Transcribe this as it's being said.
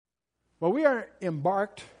Well, we are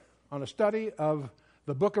embarked on a study of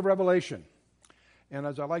the book of Revelation. And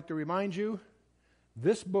as I like to remind you,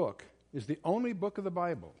 this book is the only book of the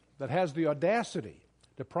Bible that has the audacity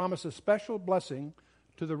to promise a special blessing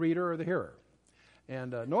to the reader or the hearer.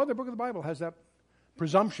 And no other book of the Bible has that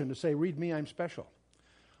presumption to say, read me, I'm special.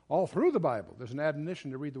 All through the Bible, there's an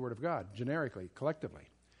admonition to read the Word of God, generically, collectively.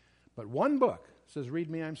 But one book says,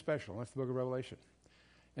 read me, I'm special. That's the book of Revelation.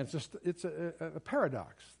 And it's a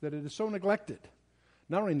paradox that it is so neglected.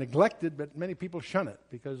 Not only neglected, but many people shun it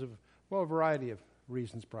because of, well, a variety of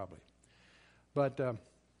reasons probably. But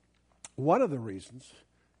one of the reasons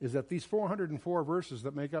is that these 404 verses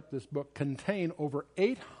that make up this book contain over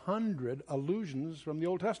 800 allusions from the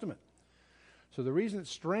Old Testament. So the reason it's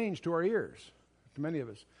strange to our ears, to many of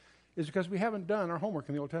us, is because we haven't done our homework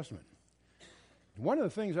in the Old Testament. One of the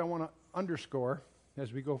things I want to underscore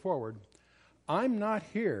as we go forward, I'm not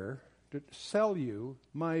here to sell you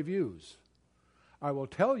my views. I will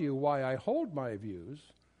tell you why I hold my views,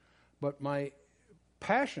 but my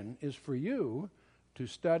passion is for you to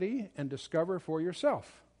study and discover for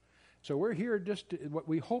yourself. So we're here what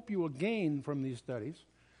we hope you will gain from these studies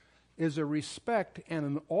is a respect and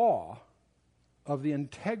an awe of the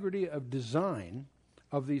integrity of design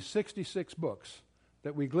of these 66 books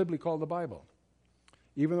that we glibly call the Bible.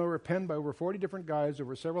 Even though they were penned by over 40 different guys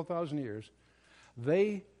over several thousand years,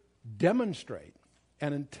 they demonstrate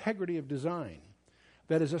an integrity of design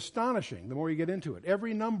that is astonishing the more you get into it.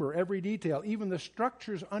 Every number, every detail, even the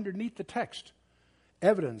structures underneath the text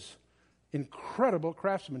evidence incredible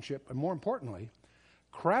craftsmanship, and more importantly,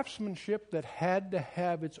 craftsmanship that had to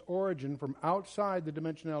have its origin from outside the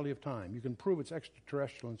dimensionality of time. You can prove it's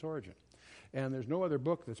extraterrestrial in its origin. And there's no other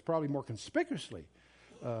book that's probably more conspicuously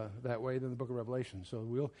that way than the book of Revelation.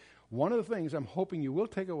 So one of the things I'm hoping you will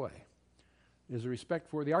take away is a respect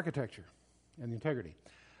for the architecture and the integrity.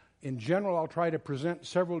 In general, I'll try to present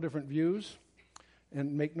several different views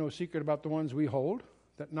and make no secret about the ones we hold.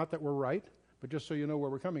 Not that we're right, but just so you know where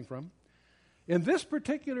we're coming from. In this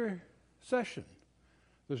particular session,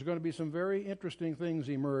 there's going to be some very interesting things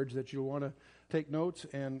emerge that you'll want to take notes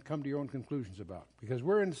and come to your own conclusions about. Because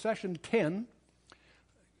we're in session 10,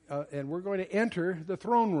 and we're going to enter the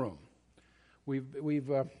throne room. We've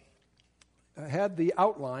had the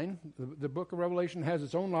outline. The book of Revelation has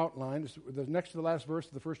its own outline. It's the next to the last verse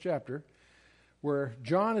of the first chapter, where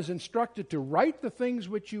John is instructed to write the things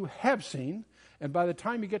which you have seen. And by the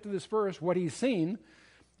time you get to this verse, what he's seen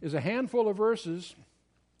is a handful of verses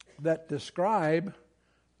that describe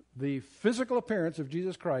the physical appearance of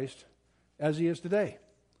Jesus Christ as he is today,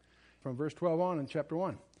 from verse 12 on in chapter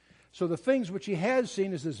 1. So the things which he has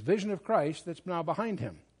seen is this vision of Christ that's now behind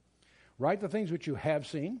him. Write the things which you have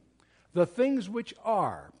seen, the things which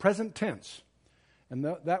are, present tense. And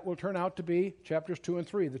that will turn out to be chapters 2 and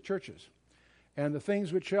 3, the churches. And the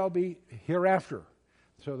things which shall be hereafter.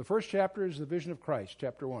 So the first chapter is the vision of Christ,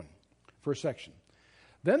 chapter 1, first section.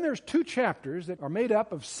 Then there's 2 chapters that are made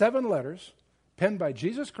up of 7 letters penned by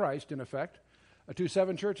Jesus Christ, in effect, to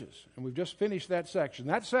 7 churches. And we've just finished that section.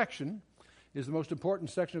 That section is the most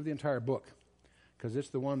important section of the entire book because it's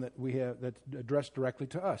the one that we have that's addressed directly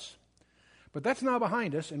to us. But that's now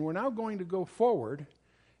behind us, and we're now going to go forward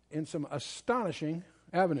in some astonishing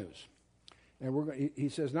avenues. And he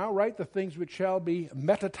says, now write the things which shall be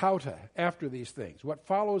metatauta, after these things. What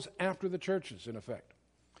follows after the churches, in effect.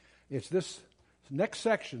 It's this next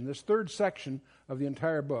section, this third section of the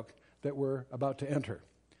entire book that we're about to enter.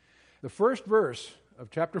 The first verse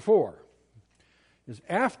of chapter 4 is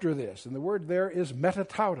after this, and the word there is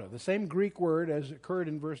metatauta, the same Greek word as occurred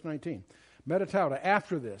in verse 19. Metatauta,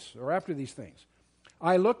 after this, or after these things.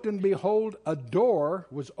 I looked, and behold, a door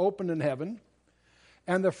was opened in heaven,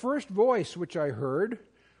 and the first voice which I heard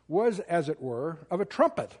was, as it were, of a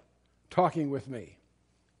trumpet talking with me,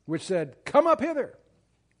 which said, come up hither,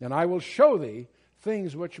 and I will show thee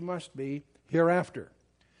things which must be hereafter.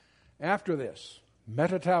 After this,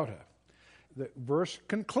 metatauta. The verse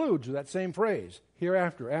concludes with that same phrase,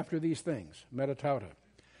 hereafter, after these things, metatauta.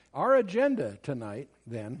 Our agenda tonight,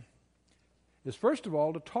 then, is first of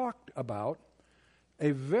all to talk about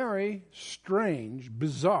a very strange,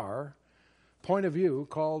 bizarre point of view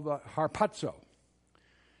called the harpazo.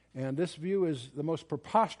 And this view is the most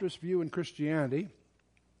preposterous view in Christianity.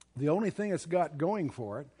 The only thing it's got going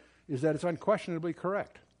for it is that it's unquestionably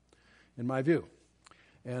correct, in my view.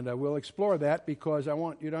 And we'll explore that because I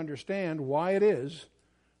want you to understand why it is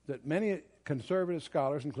that many conservative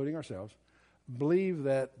scholars, including ourselves, believe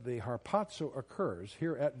that the harpazo occurs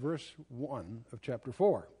here at verse 1 of chapter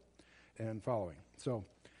 4 and following. So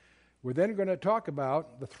we're then going to talk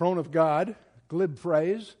about the throne of God, glib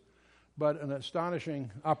phrase, but an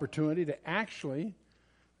astonishing opportunity to actually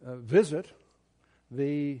visit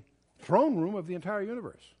the throne room of the entire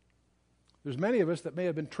universe. There's many of us that may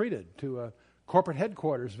have been treated to a corporate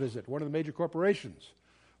headquarters visit, one of the major corporations.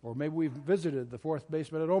 Or maybe we've visited the fourth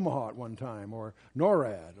basement at Omaha at one time, or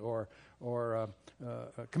NORAD, or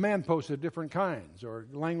command posts of different kinds, or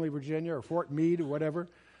Langley, Virginia, or Fort Meade, or whatever.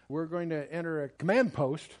 We're going to enter a command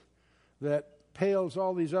post that pales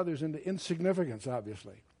all these others into insignificance,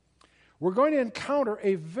 obviously. We're going to encounter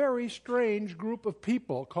a very strange group of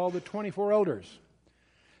people called the 24 elders.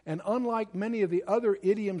 And unlike many of the other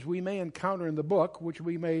idioms we may encounter in the book, which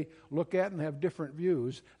we may look at and have different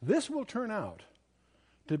views, this will turn out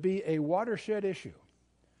to be a watershed issue.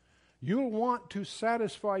 You'll want to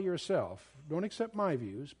satisfy yourself, don't accept my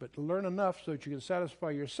views, but learn enough so that you can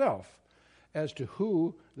satisfy yourself as to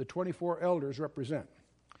who the 24 elders represent.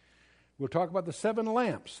 We'll talk about the 7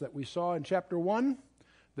 lamps that we saw in chapter 1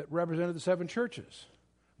 that represented the 7 churches.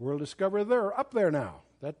 We'll discover they're up there now.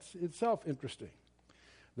 That's itself interesting.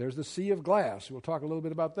 There's the sea of glass. We'll talk a little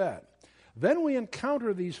bit about that. Then we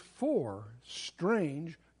encounter these 4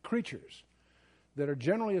 strange creatures that are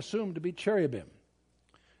generally assumed to be cherubim.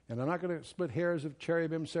 And I'm not going to split hairs of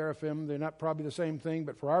cherubim, seraphim. They're not probably the same thing,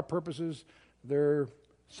 but for our purposes, they're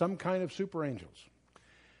some kind of super angels.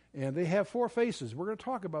 And they have 4 faces. We're going to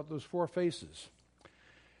talk about those 4 faces.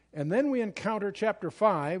 And then we encounter chapter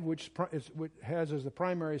 5, which has as the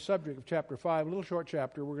primary subject of chapter 5, a little short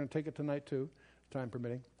chapter. We're going to take it tonight too, time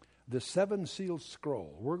permitting. The 7-sealed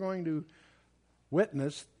scroll. We're going to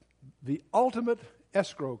witness the ultimate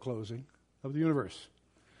escrow closing of the universe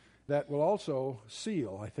that will also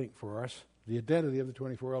seal, I think, for us the identity of the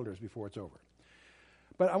 24 elders before it's over.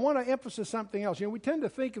 But I want to emphasize something else. We tend to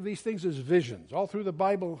think of these things as visions. All through the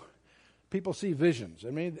Bible, people see visions.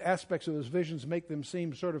 I mean, aspects of those visions make them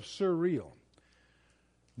seem sort of surreal.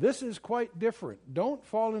 This is quite different. Don't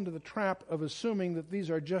fall into the trap of assuming that these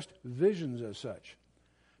are just visions as such.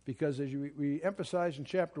 Because as we emphasized in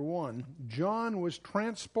chapter 1, John was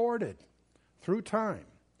transported through time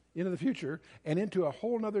into the future and into a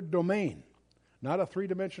whole other domain, not a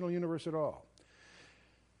 3-dimensional universe at all.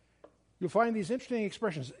 You'll find these interesting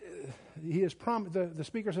expressions. He has the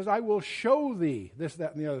speaker says, I will show thee this,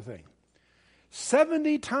 that, and the other thing.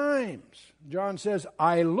 70 times, John says,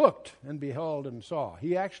 I looked and beheld and saw.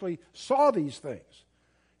 He actually saw these things.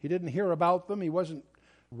 He didn't hear about them. He wasn't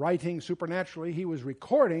writing supernaturally. He was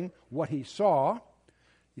recording what he saw.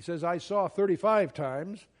 He says, I saw 35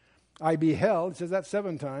 times. I beheld, it says that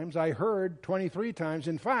 7 times. I heard 23 times.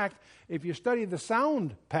 In fact, if you study the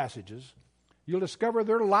sound passages, you'll discover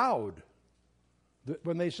they're loud.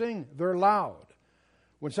 When they sing, they're loud.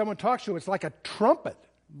 When someone talks to him, it's like a trumpet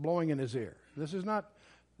blowing in his ear. This is not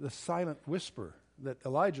the silent whisper that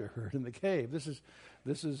Elijah heard in the cave.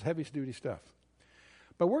 This is heavy-duty stuff.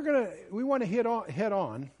 But we want to head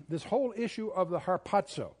on this whole issue of the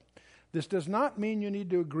harpazo. This does not mean you need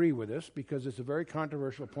to agree with this because it's a very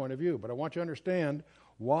controversial point of view. But I want you to understand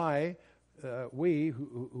why we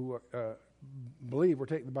who believe we're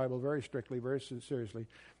taking the Bible very strictly, very seriously,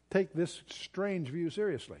 take this strange view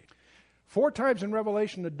seriously. 4 times in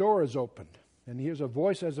Revelation, the door is opened, and he hears a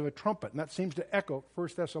voice as of a trumpet, and that seems to echo 1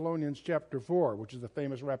 Thessalonians chapter 4, which is the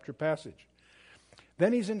famous rapture passage.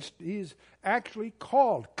 Then he's actually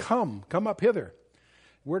called, come up hither.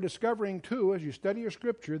 We're discovering, too, as you study your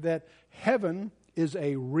scripture, that heaven is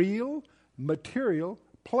a real, material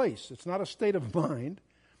place. It's not a state of mind.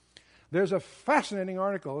 There's a fascinating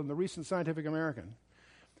article in the recent Scientific American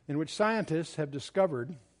in which scientists have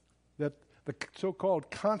discovered that the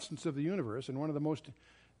so-called constants of the universe, and one of the most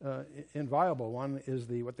inviolable one is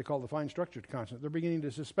what they call the fine structured constant. They're beginning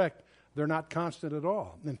to suspect they're not constant at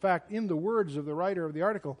all. In fact, in the words of the writer of the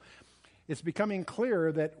article, it's becoming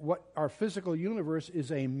clear that what our physical universe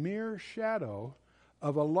is a mere shadow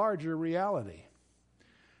of a larger reality.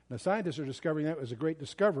 Now, scientists are discovering that was a great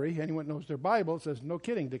discovery. Anyone who knows their Bible says, no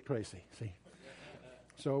kidding, Dick Tracy. See?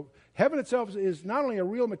 So heaven itself is not only a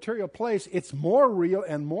real material place, it's more real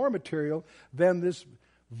and more material than this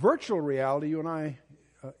virtual reality you and I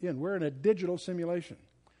we're in a digital simulation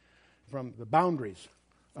from the boundaries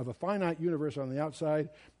of a finite universe on the outside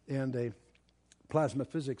and a plasma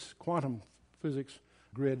physics, quantum physics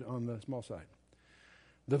grid on the small side.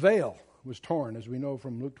 The veil was torn, as we know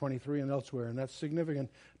from Luke 23 and elsewhere, and that's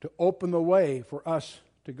significant to open the way for us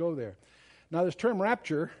to go there. Now, this term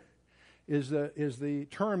rapture is the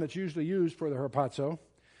term that's usually used for the harpazo,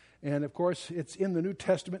 and of course, it's in the New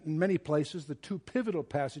Testament in many places. The 2 pivotal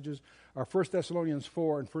passages are 1 Thessalonians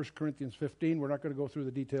 4 and 1 Corinthians 15. We're not going to go through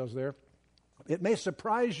the details there. It may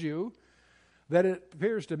surprise you that it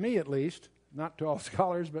appears to me, at least, not to all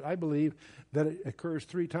scholars, but I believe that it occurs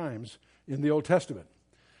 3 times in the Old Testament.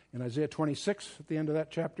 In Isaiah 26, at the end of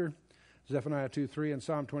that chapter, Zephaniah 2:3, and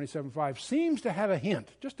Psalm 27:5 seems to have a hint,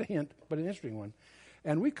 just a hint, but an interesting one.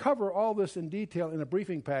 And we cover all this in detail in a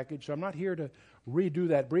briefing package, so I'm not here to redo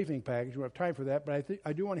that briefing package. We don't have time for that, but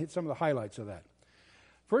I do want to hit some of the highlights of that.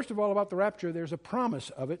 First of all, about the rapture, there's a promise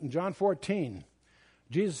of it in John 14.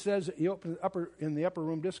 Jesus says, in the upper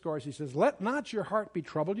room discourse, he says, "Let not your heart be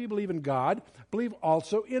troubled. You believe in God, believe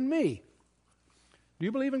also in me." Do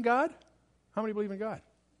you believe in God? How many believe in God?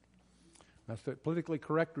 That's the politically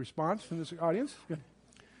correct response in this audience.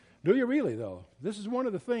 Do you really, though? This is one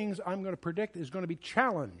of the things I'm going to predict is going to be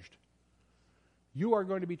challenged. You are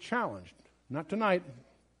going to be challenged. Not tonight,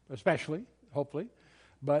 especially, hopefully,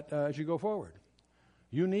 but as you go forward.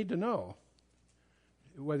 You need to know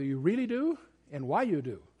whether you really do and why you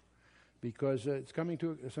do, because it's coming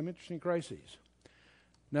to some interesting crises.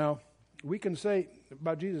 Now, we can say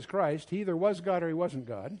about Jesus Christ, he either was God or he wasn't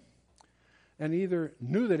God, and he either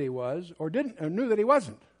knew that he was or knew that he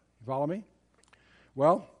wasn't. You follow me?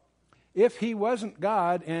 Well, if he wasn't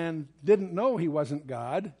God and didn't know he wasn't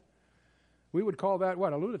God, we would call that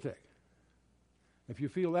what? A lunatic. If you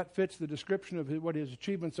feel that fits the description of what his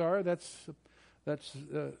achievements are, that's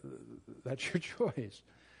your choice.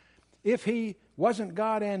 If he wasn't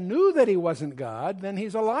God and knew that he wasn't God, then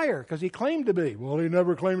he's a liar because he claimed to be. Well, he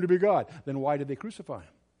never claimed to be God. Then why did they crucify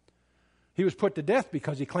him? He was put to death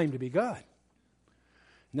because he claimed to be God.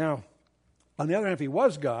 Now, on the other hand, if he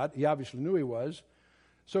was God, he obviously knew he was.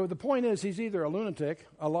 So the point is, he's either a lunatic,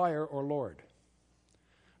 a liar, or Lord.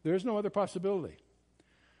 There is no other possibility.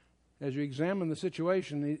 As you examine the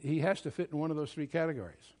situation, he has to fit in one of those 3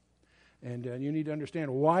 categories. And you need to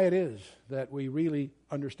understand why it is that we really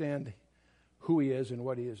understand who he is and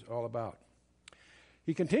what he is all about.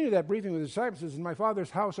 He continued that briefing with his disciples and says, "In my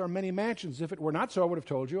Father's house are many mansions. If it were not so, I would have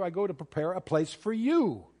told you. I go to prepare a place for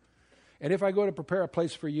you. And if I go to prepare a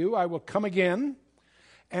place for you, I will come again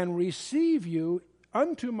and receive you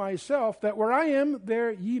unto myself, that where I am,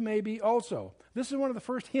 there ye may be also." This is one of the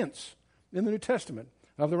first hints in the New Testament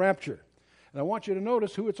of the rapture. And I want you to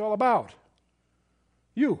notice who it's all about.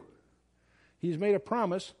 You. He's made a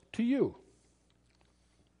promise to you.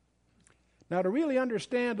 Now, to really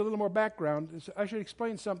understand a little more background, I should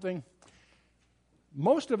explain something.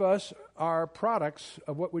 Most of us are products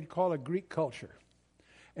of what we'd call a Greek culture.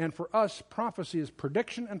 And for us, prophecy is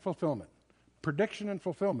prediction and fulfillment. Prediction and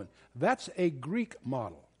fulfillment. That's a Greek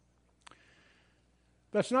model.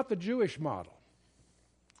 That's not the Jewish model.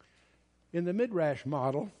 In the Midrash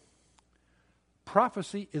model,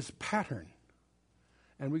 prophecy is pattern.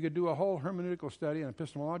 And we could do a whole hermeneutical study and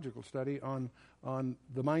epistemological study on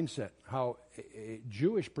the mindset, how a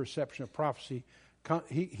Jewish perception of prophecy,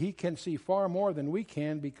 he can see far more than we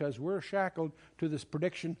can because we're shackled to this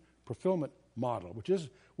prediction fulfillment model, which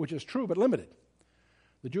is true but limited.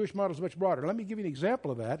 The Jewish model is much broader. Let me give you an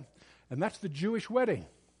example of that, and that's the Jewish wedding.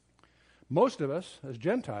 Most of us, as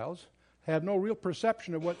Gentiles, have no real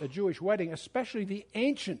perception of what a Jewish wedding, especially the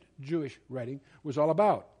ancient Jewish wedding, was all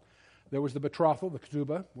about. There was the betrothal, the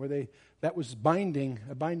ketubah, where that was a binding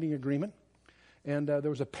agreement. And there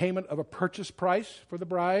was a payment of a purchase price for the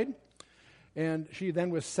bride. And she then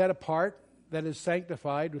was set apart, that is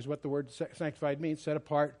sanctified, was what the word sanctified means, set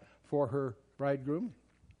apart for her bridegroom.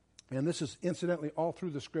 And this is incidentally all through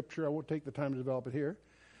the Scripture. I won't take the time to develop it here.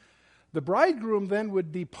 The bridegroom then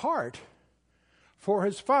would depart for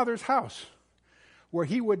his father's house, where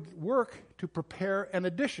he would work to prepare an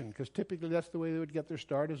addition, because typically that's the way they would get their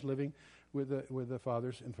start, is living with the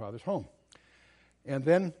father's home. And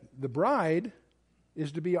then the bride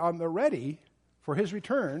is to be on the ready for his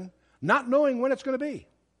return, not knowing when it's going to be.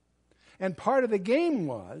 And part of the game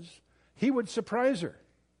was he would surprise her,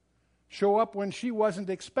 show up when she wasn't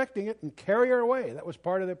expecting it, and carry her away. That was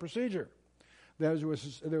part of the procedure. There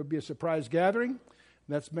would be a surprise gathering.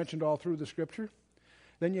 That's mentioned all through the Scripture.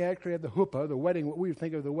 Then you actually had the huppah, the wedding, what we would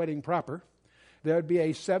think of the wedding proper. There would be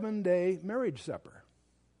a 7-day marriage supper.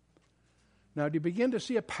 Now, do you begin to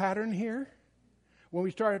see a pattern here? When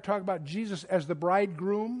we started to talk about Jesus as the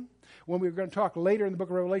bridegroom, when we were going to talk later in the book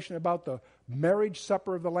of Revelation about the marriage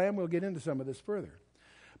supper of the Lamb, we'll get into some of this further.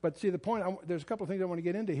 But see, the point, there's a couple of things I want to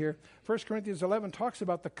get into here. 1 Corinthians 11 talks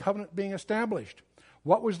about the covenant being established.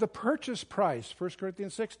 What was the purchase price? 1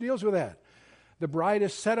 Corinthians 6 deals with that. The bride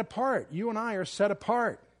is set apart. You and I are set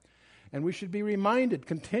apart. And we should be reminded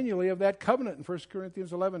continually of that covenant in 1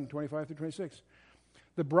 Corinthians 11, 25 through 26.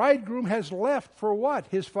 The bridegroom has left for what?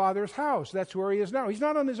 His father's house. That's where he is now. He's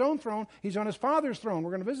not on his own throne. He's on his father's throne. We're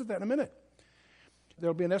going to visit that in a minute.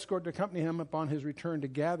 there'll be an escort to accompany him upon his return to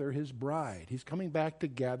gather his bride. He's coming back to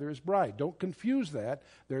gather his bride. Don't confuse that.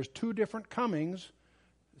 There's two different comings.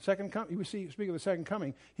 We speak of the second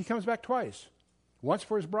coming. He comes back twice. Once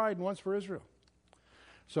for his bride and once for Israel.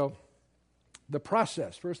 So, the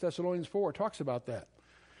process, 1 Thessalonians 4 talks about that.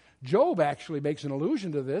 Job actually makes an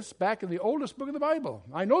allusion to this back in the oldest book of the Bible.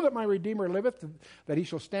 I know that my Redeemer liveth, that he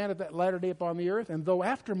shall stand at that latter day upon the earth, and though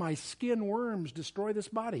after my skin worms destroy this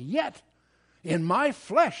body, yet in my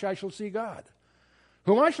flesh I shall see God,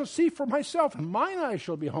 whom I shall see for myself, and mine eyes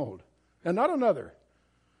shall behold, and not another,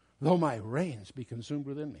 though my reins be consumed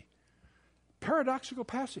within me. Paradoxical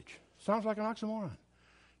passage. Sounds like an oxymoron.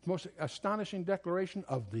 The most astonishing declaration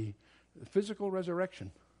of the physical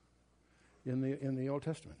resurrection in the Old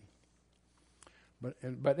Testament.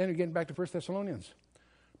 But then again, back to 1 Thessalonians.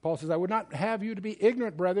 Paul says, I would not have you to be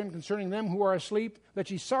ignorant, brethren, concerning them who are asleep,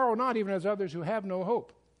 that ye sorrow not, even as others who have no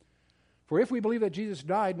hope. For if we believe that Jesus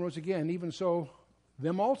died and rose again, even so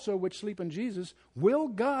them also which sleep in Jesus will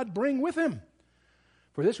God bring with him.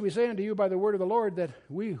 For this we say unto you by the word of the Lord, that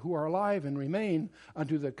we who are alive and remain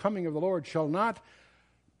unto the coming of the Lord shall not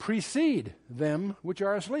precede them which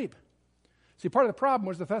are asleep. See, part of the problem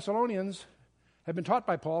was the Thessalonians had been taught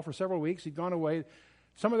by Paul for several weeks. He'd gone away.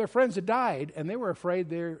 Some of their friends had died, and they were afraid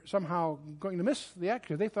they're somehow going to miss the act.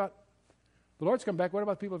 They thought, the Lord's come back, what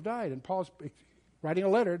about the people who have died? And Paul's writing a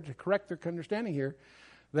letter to correct their understanding here,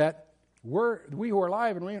 that we who are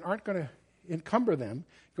alive and remain aren't going to encumber them.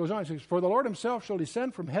 He goes on and says, for the Lord himself shall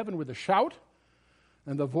descend from heaven with a shout,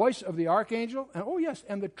 and the voice of the archangel, and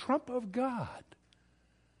and the trump of God.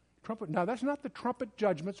 Now, that's not the trumpet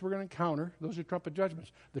judgments we're going to encounter. Those are trumpet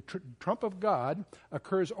judgments. The trump of God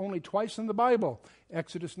occurs only twice in the Bible.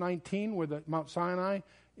 Exodus 19, where the Mount Sinai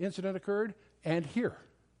incident occurred, and here.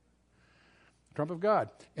 Trump of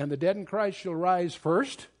God. And the dead in Christ shall rise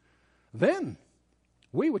first. Then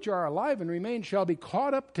we which are alive and remain shall be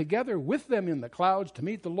caught up together with them in the clouds to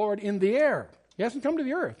meet the Lord in the air. He hasn't come to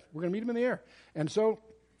the earth. We're going to meet him in the air. And so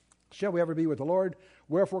shall we ever be with the Lord.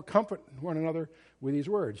 Wherefore comfort one another with these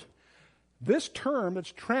words. This term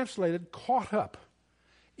that's translated caught up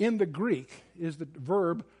in the Greek is the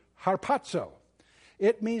verb harpazo.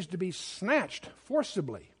 It means to be snatched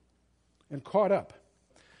forcibly and caught up.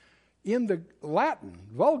 In the Latin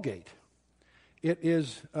Vulgate, it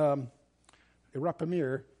is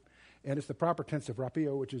rapamir, and it's the proper tense of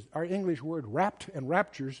rapio, which is our English word rapt and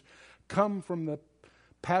raptures come from the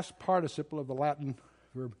past participle of the Latin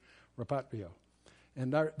verb rapatio.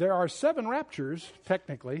 And there are 7 raptures,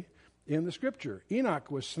 technically, in the Scripture. Enoch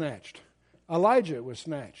was snatched. Elijah was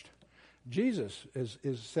snatched. Jesus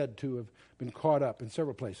is said to have been caught up in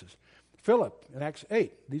several places. Philip in Acts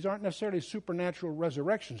 8. These aren't necessarily supernatural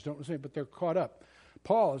resurrections, don't say, but they're caught up.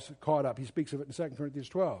 Paul is caught up. He speaks of it in 2 Corinthians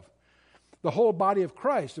 12. The whole body of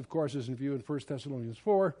Christ, of course, is in view in 1 Thessalonians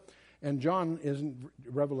 4, and John is in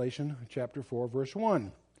Revelation chapter 4, verse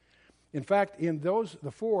 1. In fact, in those,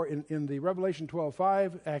 the four, in the Revelation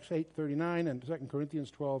 12:5, Acts 8:39, and 2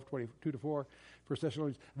 Corinthians 12:22-4, 1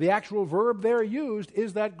 Thessalonians, the actual verb there used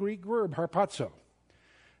is that Greek verb, harpazo.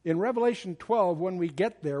 In Revelation 12, when we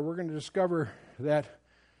get there, we're going to discover that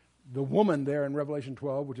the woman there in Revelation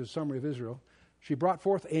 12, which is a summary of Israel, she brought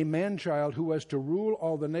forth a man-child who was to rule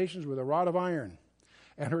all the nations with a rod of iron.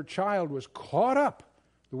 And her child was caught up,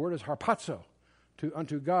 the word is harpazo,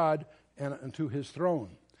 unto God and unto his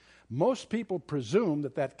throne. Most people presume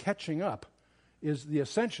that catching up is the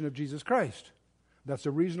ascension of Jesus Christ. That's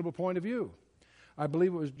a reasonable point of view. I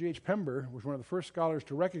believe it was G.H. Pember was one of the first scholars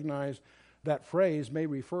to recognize that phrase may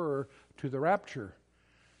refer to the rapture,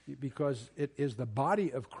 because it is the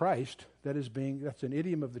body of Christ that's an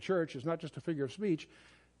idiom of the church. It's not just a figure of speech.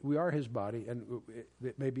 We are his body, and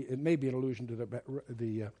it may be an allusion to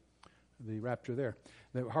the rapture there.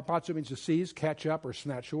 The harpazo means to seize, catch up, or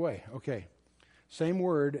snatch away. Okay. Same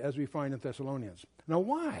word as we find in Thessalonians. Now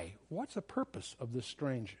why? What's the purpose of this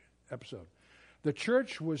strange episode? The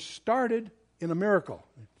church was started in a miracle.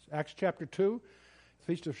 It's Acts chapter 2,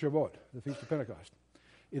 Feast of Shavuot, the Feast of Pentecost.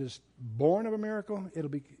 It is born of a miracle. It'll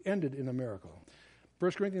be ended in a miracle.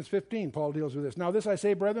 1 Corinthians 15, Paul deals with this. Now this I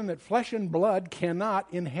say, brethren, that flesh and blood cannot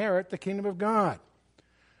inherit the kingdom of God.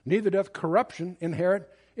 Neither doth corruption inherit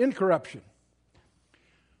incorruption.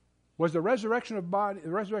 Was the resurrection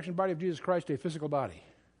body of Jesus Christ a physical body?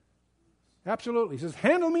 Absolutely. He says,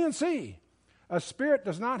 handle me and see. A spirit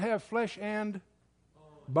does not have flesh and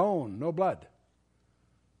bone, no blood.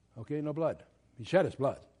 Okay, no blood. He shed his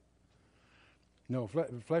blood. No,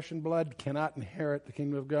 flesh and blood cannot inherit the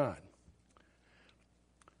kingdom of God.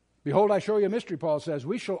 Behold, I show you a mystery, Paul says.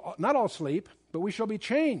 We shall not all sleep, but we shall be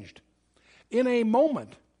changed in a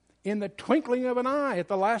moment, in the twinkling of an eye at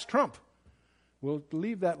the last trump. We'll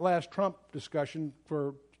leave that last trump discussion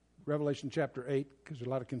for Revelation chapter 8, because there's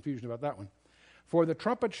a lot of confusion about that one. For the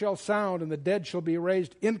trumpet shall sound, and the dead shall be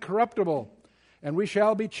raised incorruptible, and we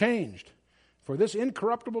shall be changed. For this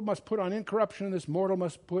incorruptible must put on incorruption, and this mortal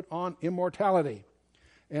must put on immortality.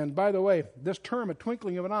 And by the way, this term, a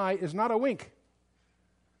twinkling of an eye, is not a wink.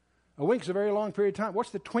 A wink's a very long period of time.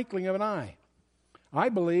 What's the twinkling of an eye? I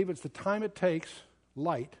believe it's the time it takes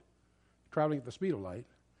light, traveling at the speed of light,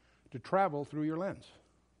 to travel through your lens.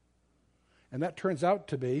 And that turns out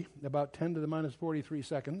to be about 10 to the minus 43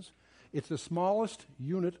 seconds. It's the smallest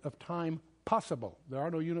unit of time possible. There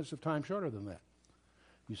are no units of time shorter than that.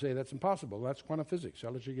 You say that's impossible. That's quantum physics.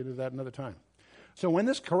 I'll let you get into that another time. So when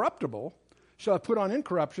this corruptible shall have put on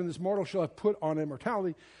incorruption, this mortal shall have put on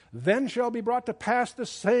immortality, then shall be brought to pass the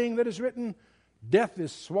saying that is written, death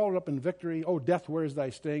is swallowed up in victory. O death, where is thy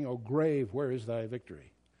sting? O grave, where is thy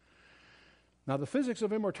victory? Now the physics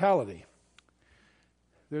of immortality,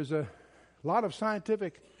 there's a lot of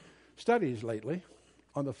scientific studies lately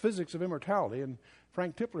on the physics of immortality. And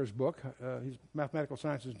Frank Tipler's book, he's Mathematical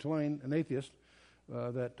Sciences in Tulane, an atheist,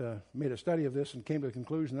 that made a study of this and came to the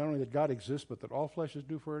conclusion not only that God exists, but that all flesh is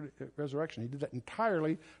due for resurrection. He did that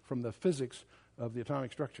entirely from the physics of the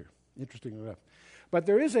atomic structure. Interesting enough. But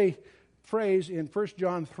there is a phrase in 1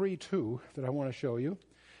 John 3:2 that I want to show you.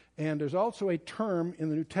 And there's also a term in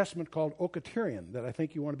the New Testament called okaterion that I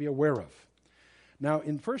think you want to be aware of. Now,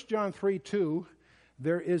 in 1 John 3:2,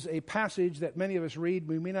 there is a passage that many of us read.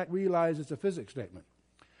 We may not realize it's a physics statement.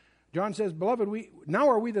 John says, Beloved, now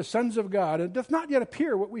are we the sons of God, and it doth not yet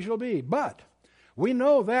appear what we shall be. But we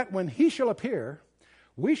know that when he shall appear,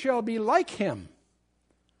 we shall be like him,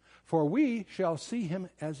 for we shall see him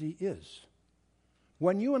as he is.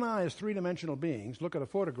 When you and I, as three-dimensional beings, look at a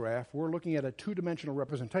photograph, we're looking at a two-dimensional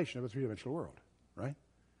representation of a three-dimensional world, right?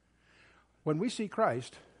 When we see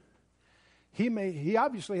Christ, he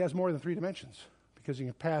obviously has more than three dimensions, because he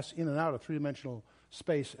can pass in and out of three-dimensional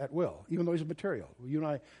space at will, even though he's a material. You and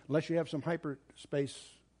I, unless you have some hyperspace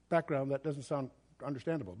background, that doesn't sound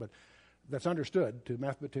understandable, but that's understood to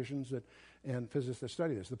mathematicians and physicists that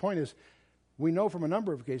study this. The point is, we know from a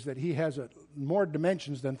number of cases that he has more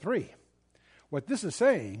dimensions than three. What this is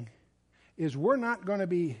saying is we're not going to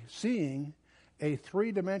be seeing a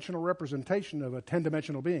three-dimensional representation of a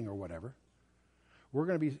 10-dimensional being or whatever. We're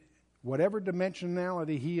going to be, whatever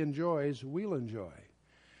dimensionality he enjoys, we'll enjoy.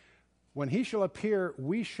 When he shall appear,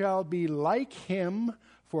 we shall be like him,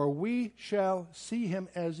 for we shall see him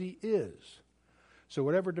as he is. So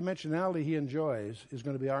whatever dimensionality he enjoys is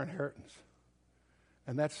going to be our inheritance.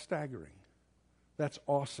 And that's staggering. That's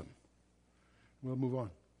awesome. We'll move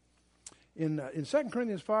on. In 2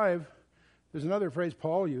 Corinthians 5, there's another phrase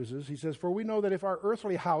Paul uses. He says, For we know that if our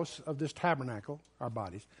earthly house of this tabernacle, our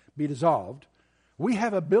bodies, be dissolved, we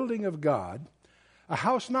have a building of God, a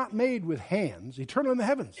house not made with hands, eternal in the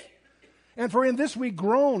heavens. And for in this we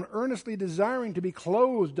groan, earnestly desiring to be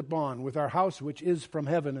clothed upon with our house which is from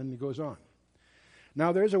heaven, and he goes on.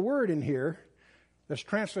 Now there's a word in here that's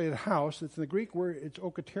translated house. It's in the Greek word, it's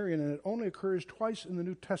okaterion, and it only occurs twice in the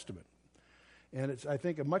New Testament. And it's, I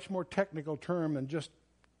think, a much more technical term than just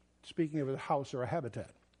speaking of a house or a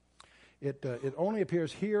habitat. It only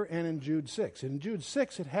appears here and in Jude 6. In Jude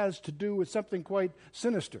 6, it has to do with something quite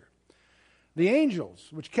sinister. The angels,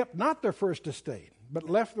 which kept not their first estate, but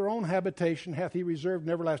left their own habitation, hath he reserved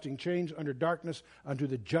in everlasting change under darkness unto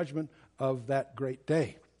the judgment of that great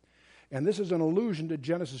day. And this is an allusion to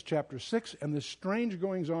Genesis chapter 6 and the strange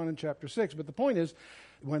goings on in chapter 6. But the point is,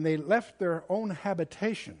 when they left their own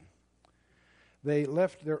habitation, they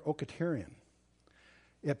left their okaterion.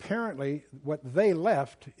 Apparently, what they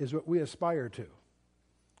left is what we aspire to.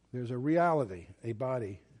 There's a reality, a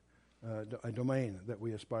body, a domain that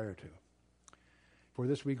we aspire to. For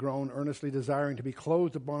this we groan, earnestly desiring to be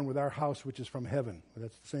clothed upon with our house which is from heaven.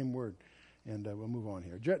 That's the same word. And we'll move on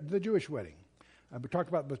here. The Jewish wedding. We talked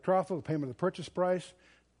about betrothal, the payment of the purchase price.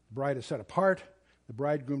 The bride is set apart. The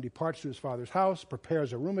bridegroom departs to his father's house,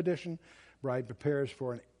 prepares a room addition. Bride prepares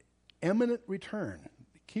for an imminent return.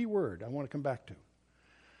 The key word I want to come back to.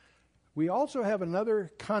 We also have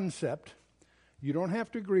another concept. You don't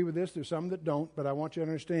have to agree with this. There's some that don't, but I want you to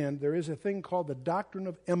understand there is a thing called the doctrine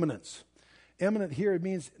of imminence. Imminent here, it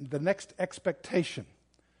means the next expectation.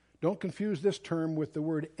 Don't confuse this term with the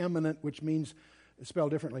word eminent, which means,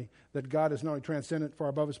 spelled differently, that God is not only transcendent, far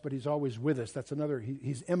above us, but he's always with us. That's another,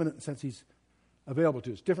 he's eminent in the sense he's available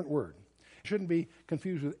to us. Different word. It shouldn't be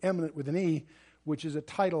confused with eminent with an E, which is a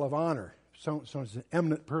title of honor. So it's an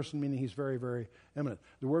eminent person, meaning he's very, very eminent.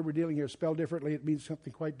 The word we're dealing here is spelled differently. It means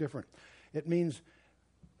something quite different. It means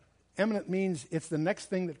Imminent means it's the next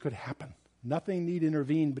thing that could happen. Nothing need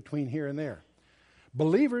intervene between here and there.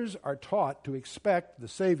 Believers are taught to expect the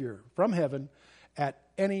Savior from heaven at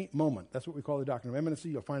any moment. That's what we call the doctrine of imminency.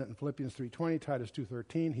 You'll find it in Philippians 3:20, Titus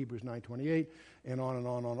 2:13, Hebrews 9:28, and on,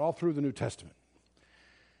 all through the New Testament.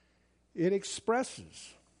 It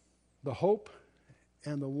expresses the hope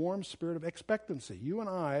and the warm spirit of expectancy. You and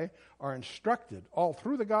I are instructed all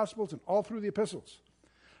through the Gospels and all through the epistles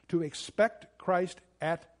to expect Christ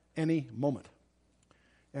at any moment.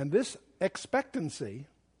 And this expectancy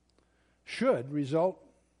should result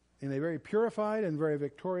in a very purified and very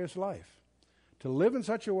victorious life. To live in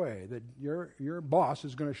such a way that your boss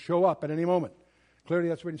is going to show up at any moment. Clearly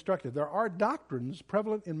that's what we're instructed. There are doctrines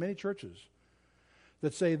prevalent in many churches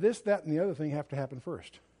that say this, that, and the other thing have to happen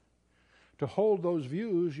first. To hold those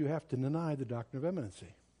views, you have to deny the doctrine of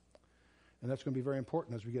imminency. And that's going to be very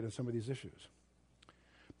important as we get into some of these issues.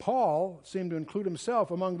 Paul seemed to include himself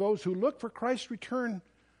among those who look for Christ's return.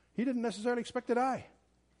 He didn't necessarily expect to die.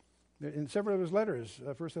 In several of his letters,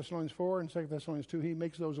 1 Thessalonians 4 and 2 Thessalonians 2, he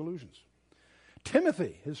makes those allusions.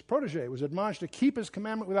 Timothy, his protege, was admonished to keep his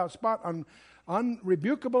commandment without spot,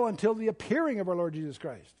 unrebukable until the appearing of our Lord Jesus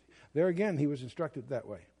Christ. There again, he was instructed that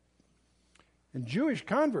way. And Jewish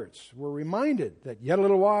converts were reminded that yet a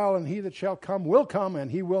little while and he that shall come will come and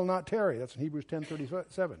he will not tarry. That's in Hebrews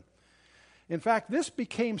 10:37. In fact, this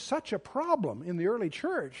became such a problem in the early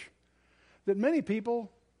church that many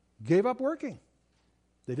people gave up working.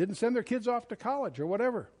 They didn't send their kids off to college or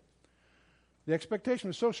whatever. The expectation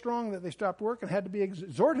was so strong that they stopped work and had to be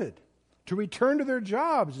exhorted to return to their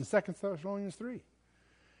jobs in 2 Thessalonians 3.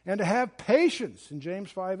 And to have patience in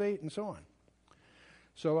James 5:8 and so on.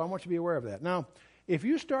 So I want you to be aware of that. Now, if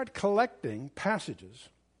you start collecting passages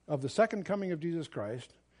of the second coming of Jesus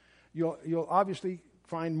Christ, you'll obviously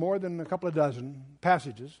find more than a couple of dozen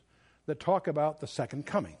passages that talk about the second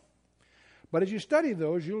coming. But as you study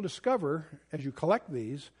those, you'll discover, as you collect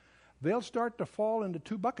these, they'll start to fall into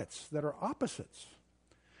two buckets that are opposites.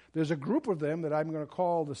 There's a group of them that I'm going to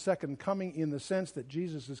call the second coming in the sense that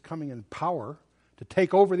Jesus is coming in power to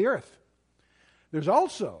take over the earth. There's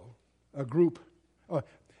also a group,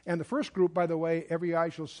 and the first group, by the way, every eye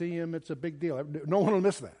shall see him, it's a big deal. No one will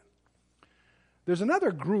miss that. There's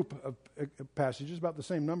another group of passages, about the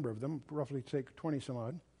same number of them, roughly take 20 some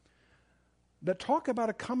odd, that talk about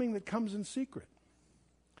a coming that comes in secret.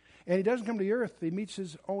 And he doesn't come to the earth, he meets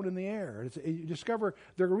his own in the air. You discover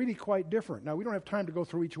they're really quite different. Now, we don't have time to go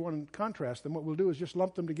through each one and contrast them. What we'll do is just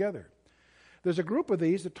lump them together. There's a group of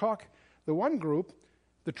these that talk, the one group,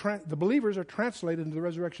 the believers are translated into the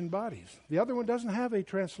resurrection bodies. The other one doesn't have a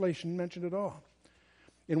translation mentioned at all.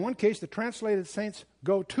 In one case, the translated saints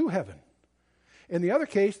go to heaven. In the other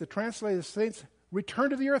case, the translated saints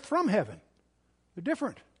return to the earth from heaven. They're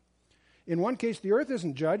different. In one case, the earth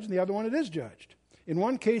isn't judged, in the other one, it is judged. In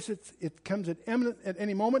one case, it comes at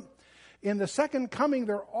any moment. In the second coming,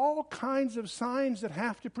 there are all kinds of signs that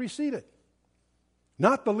have to precede it.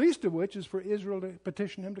 Not the least of which is for Israel to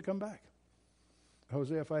petition him to come back.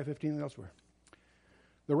 Hosea 5:15 and elsewhere.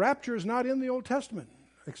 The rapture is not in the Old Testament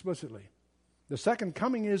explicitly. The second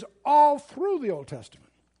coming is all through the Old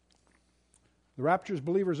Testament. The rapture is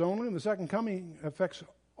believers only, and the second coming affects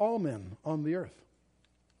all men on the earth.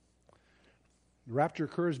 The rapture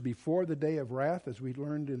occurs before the day of wrath, as we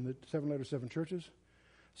learned in the 7 letters, 7 churches.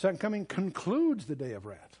 Second coming concludes the day of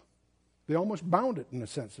wrath. They almost bound it in a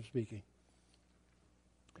sense of speaking.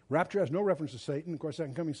 Rapture has no reference to Satan. Of course,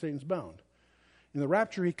 second coming, Satan's bound. In the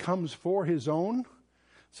rapture, he comes for his own.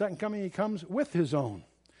 Second coming, he comes with his own.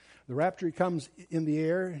 The rapture, he comes in the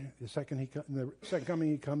air. In the second coming,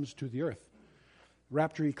 he comes to the earth.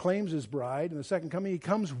 Rapture, he claims his bride. In the second coming, he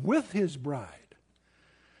comes with his bride.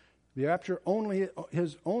 The rapture, only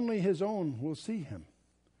his own will see him.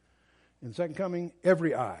 In the second coming,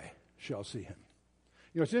 every eye shall see him.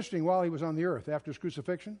 You know, it's interesting, while he was on the earth after his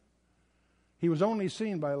crucifixion, he was only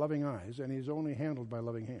seen by loving eyes, and he's only handled by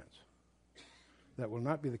loving hands. That will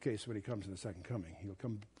not be the case when he comes in the second coming. He'll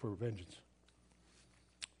come for vengeance.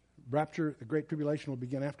 Rapture, the great tribulation will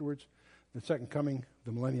begin afterwards. The second coming,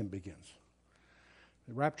 the millennium begins.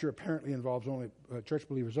 The rapture apparently involves only church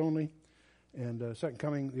believers only. And second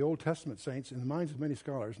coming, the Old Testament saints, in the minds of many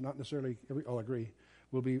scholars, not necessarily all agree,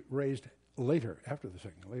 will be raised later, after the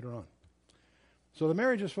second, later on. So the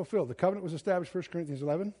marriage is fulfilled. The covenant was established, 1 Corinthians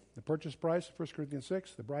 11. The purchase price, 1 Corinthians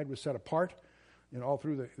 6. The bride was set apart. And all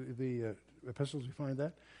through the epistles we find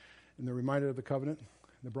that. And they're reminded of the covenant.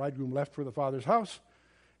 The bridegroom left for the father's house,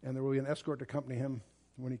 and there will be an escort to accompany him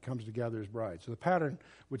when he comes to gather his bride. So the pattern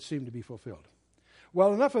would seem to be fulfilled.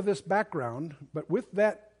 Well, enough of this background, but with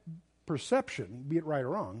that perception, be it right or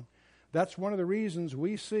wrong, That's one of the reasons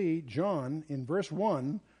we see John in verse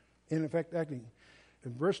 1, in effect acting.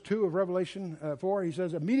 In verse 2 of Revelation 4, he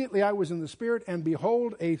says, "Immediately I was in the Spirit, and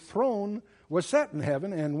behold, a throne was set in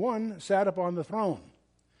heaven, and one sat upon the throne."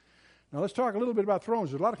 Now let's talk a little bit about thrones.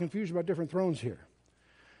 There's a lot of confusion about different thrones here.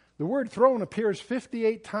 The word throne appears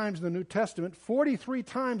 58 times in the New Testament, 43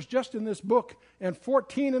 times just in this book, and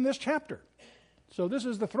 14 in this chapter. So this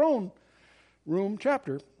is the throne room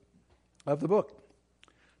chapter of the book.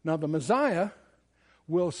 Now the Messiah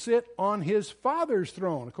will sit on his Father's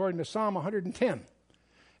throne, according to Psalm 110.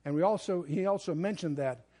 And he also mentioned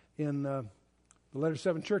that in the letter to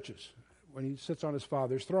 7 churches, when he sits on his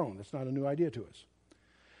Father's throne. That's not a new idea to us.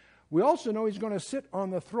 We also know he's going to sit on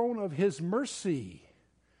the throne of his mercy.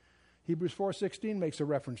 Hebrews 4:16 makes a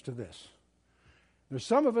reference to this. There's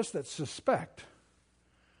some of us that suspect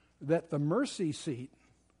that the mercy seat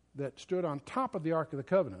that stood on top of the Ark of the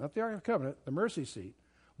Covenant, not the Ark of the Covenant, the mercy seat,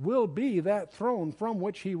 will be that throne from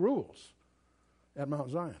which he rules at Mount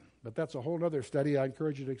Zion. But that's a whole other study I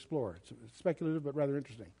encourage you to explore. It's speculative but rather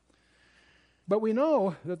interesting. But we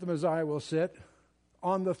know that the Messiah will sit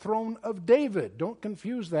on the throne of David. Don't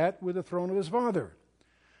confuse that with the throne of his father.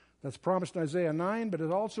 That's promised in Isaiah 9, but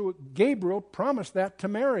it also Gabriel promised that to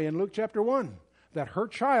Mary in Luke chapter 1, that her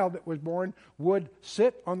child that was born would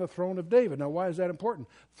sit on the throne of David. Now, why is that important?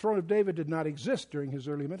 The throne of David did not exist during his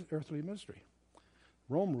earthly ministry.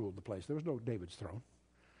 Rome ruled the place. There was no David's throne.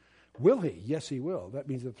 Will he? Yes, he will. That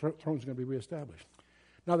means the throne is going to be reestablished.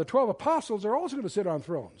 Now, the 12 apostles are also going to sit on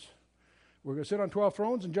thrones. We're going to sit on 12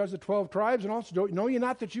 thrones and judge the 12 tribes, and also, know ye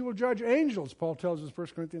not that you will judge angels, Paul tells us in 1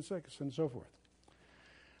 Corinthians 6, and so forth.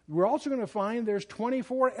 We're also going to find there's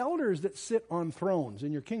 24 elders that sit on thrones.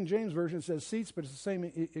 In your King James Version it says seats, but it's the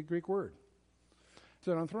same Greek word.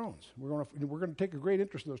 Sit on thrones. We're going to take a great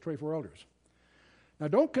interest in those 24 elders. Now,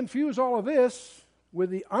 don't confuse all of this with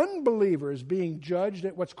the unbelievers being judged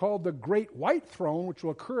at what's called the Great White Throne, which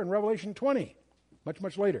will occur in Revelation 20, much,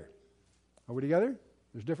 much later. Are we together?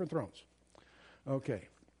 There's different thrones. Okay.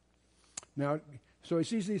 Now, so he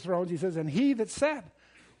sees these thrones. He says, "And he that sat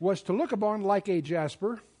was to look upon like a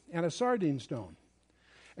jasper and a sardine stone.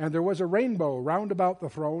 And there was a rainbow round about the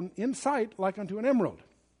throne, in sight like unto an emerald."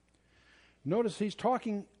 Notice he's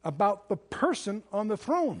talking about the person on the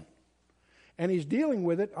throne. And he's dealing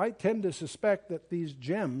with it. I tend to suspect that these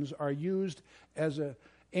gems are used as an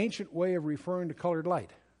ancient way of referring to colored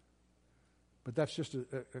light. But that's just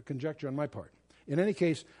a conjecture on my part. In any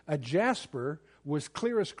case, a jasper was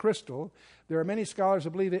clear as crystal. There are many scholars who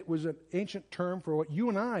believe it was an ancient term for what you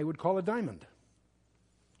and I would call a diamond.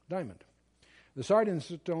 Diamond. The sardine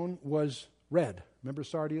stone was red. Remember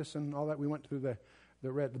sardius and all that? We went through the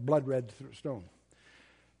blood red stone.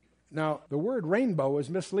 Now, the word rainbow is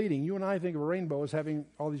misleading. You and I think of a rainbow as having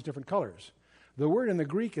all these different colors. The word in the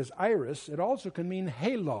Greek is iris. It also can mean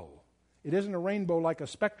halo. It isn't a rainbow like a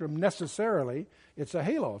spectrum necessarily. It's a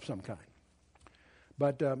halo of some kind.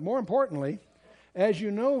 But more importantly, as you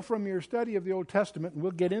know from your study of the Old Testament, and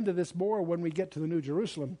we'll get into this more when we get to the New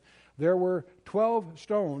Jerusalem, there were 12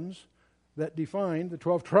 stones that defined the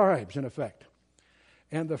 12 tribes, in effect.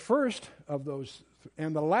 And the first of those,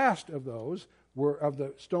 and the last of those, were of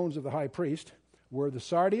the stones of the high priest, were the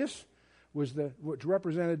sardius, which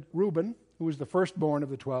represented Reuben, who was the firstborn of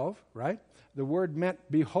the 12, right? The word meant,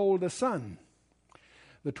 behold a son.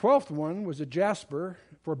 The 12th one was a jasper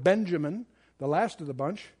for Benjamin, the last of the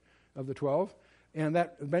bunch of the 12, and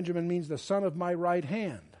that Benjamin means the son of my right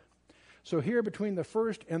hand. So here between the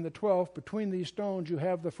first and the 12th, between these stones, you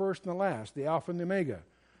have the first and the last, the Alpha and the Omega.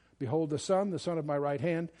 Behold the son of my right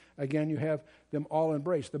hand. Again, you have them all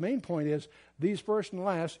embraced. The main point is these first and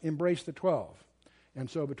last embrace the 12. And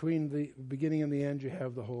so between the beginning and the end, you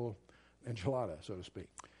have the whole enchilada, so to speak.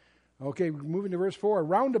 Okay, moving to verse 4.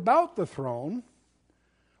 Round about the throne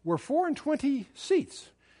were 24 seats.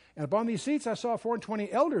 And upon these seats I saw 24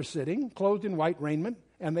 elders sitting, clothed in white raiment,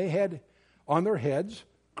 and they had on their heads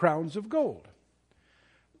crowns of gold.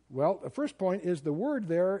 Well, the first point is the word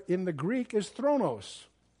there in the Greek is thronos.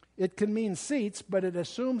 It can mean seats, but it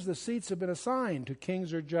assumes the seats have been assigned to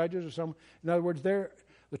kings or judges or some. In other words, the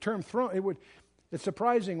term throne, it's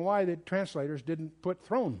surprising why the translators didn't put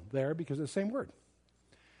throne there because it's the same word.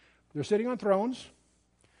 They're sitting on thrones.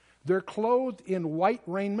 They're clothed in white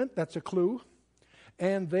raiment. That's a clue.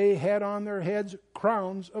 And they had on their heads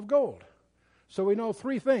crowns of gold. So we know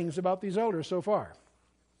three things about these elders so far.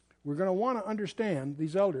 We're going to want to understand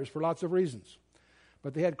these elders for lots of reasons.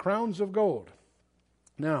 But they had crowns of gold.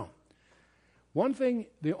 Now, one thing,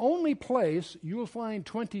 the only place you'll find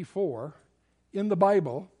 24 in the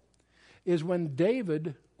Bible is when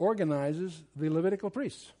David organizes the Levitical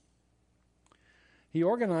priests. he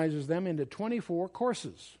organizes them into 24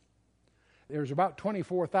 courses. There's about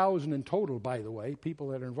 24,000 in total, by the way, people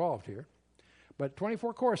that are involved here. But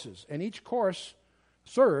 24 courses, and each course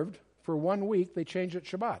served for 1 week. They changed it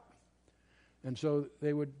Shabbat. And so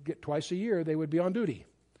they would get twice a year, they would be on duty,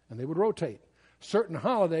 and they would rotate. Certain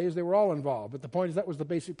holidays, they were all involved, but the point is that was the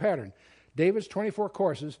basic pattern. David's 24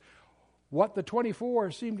 courses. What the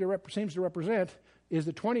 24 seems to represent is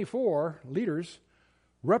the 24 leaders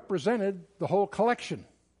represented the whole collection.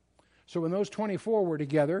 So when those 24 were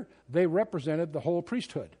together, they represented the whole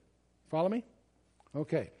priesthood. Follow me?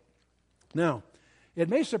 Okay. Now, it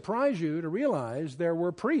may surprise you to realize there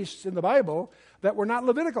were priests in the Bible that were not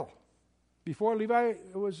Levitical before Levi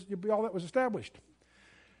was all that was established.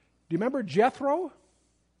 Do you remember Jethro,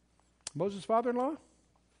 Moses' father-in-law?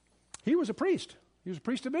 He was a priest. He was a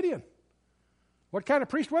priest of Midian. What kind of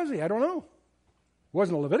priest was he? I don't know.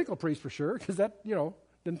 Wasn't a Levitical priest for sure, because that,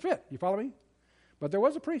 didn't fit. You follow me? But there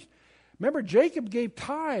was a priest. Remember, Jacob gave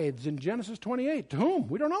tithes in Genesis 28. To whom?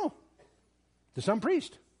 We don't know. To some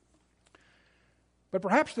priest. But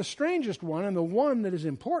perhaps the strangest one, and the one that is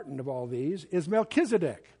important of all these, is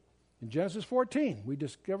Melchizedek. In Genesis 14, we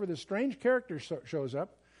discover this strange character shows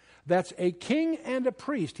up. That's a king and a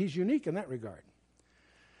priest. He's unique in that regard.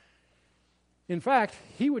 In fact,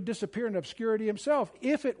 he would disappear in obscurity himself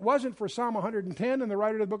if it wasn't for Psalm 110 and the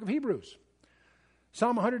writer of the book of Hebrews.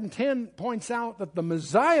 Psalm 110 points out that the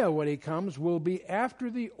Messiah, when he comes, will be after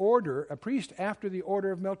the order, a priest after the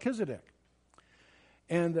order of Melchizedek.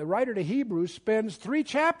 And the writer to Hebrews spends 3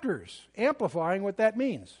 chapters amplifying what that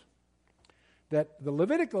means. That the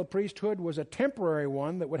Levitical priesthood was a temporary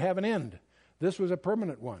one that would have an end. This was a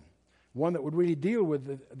permanent one that would really deal with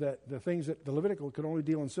the things that the Levitical could only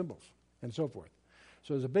deal in symbols and so forth.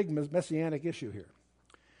 So there's a big messianic issue here.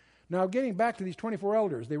 Now, getting back to these 24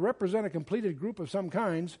 elders, they represent a completed group of some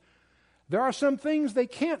kinds. There are some things they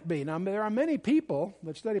can't be. Now, there are many people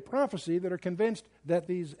that study prophecy that are convinced that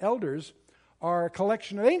these elders are a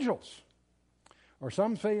collection of angels, or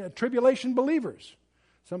some say tribulation believers.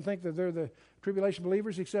 Some think that they're the tribulation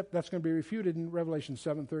believers, except that's going to be refuted in Revelation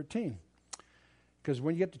 7:13. Because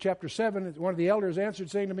when you get to chapter 7, one of the elders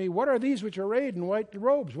answered, saying to me, "What are these which are arrayed in white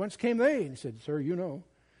robes? Whence came they?" And he said, "Sir, you know.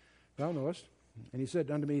 Thou knowest." And he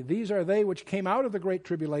said unto me, "These are they which came out of the great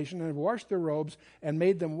tribulation and have washed their robes and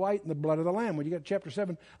made them white in the blood of the Lamb." When you get to chapter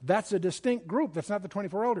 7, that's a distinct group. That's not the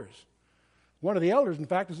 24 elders. One of the elders, in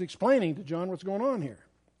fact, is explaining to John what's going on here.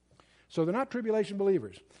 So they're not tribulation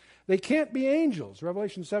believers. They can't be angels.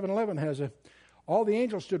 Revelation 7:11 has all the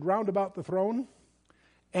angels stood round about the throne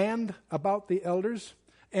and about the elders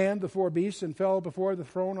and the 4 beasts and fell before the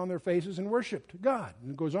throne on their faces and worshipped God.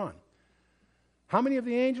 And it goes on. How many of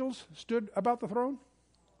the angels stood about the throne?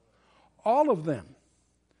 All of them.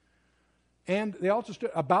 And they also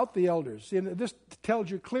stood about the elders. See, and this tells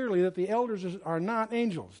you clearly that the elders are not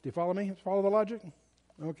angels. Do you follow me? Follow the logic?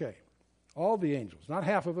 Okay. All the angels. Not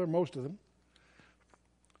half of them, most of them.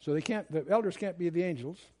 So the elders can't be the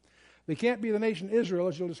angels. They can't be the nation Israel,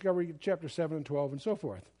 as you'll discover in chapter 7 and 12 and so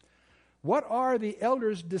forth. What are the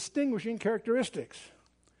elders' distinguishing characteristics?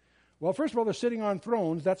 Well, first of all, they're sitting on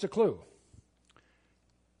thrones. That's a clue.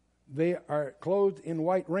 They are clothed in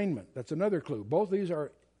white raiment. That's another clue. Both these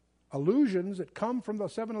are allusions that come from the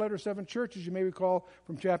 7 churches, you may recall,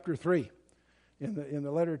 from chapter 3 in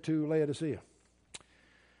the letter to Laodicea.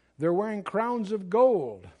 They're wearing crowns of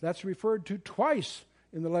gold. That's referred to twice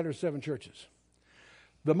in the letter to 7 churches.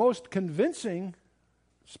 The most convincing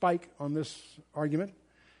spike on this argument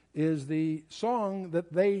is the song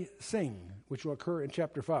that they sing, which will occur in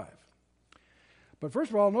chapter 5. But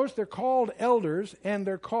first of all, notice they're called elders and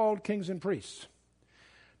they're called kings and priests.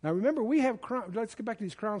 Now remember, we have crowns. Let's get back to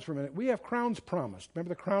these crowns for a minute. We have crowns promised. Remember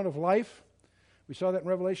the crown of life? We saw that in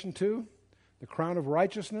Revelation 2. The crown of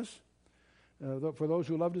righteousness for those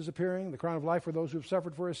who loved his appearing. The crown of life for those who have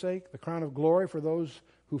suffered for his sake. The crown of glory for those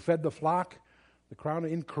who fed the flock. The crown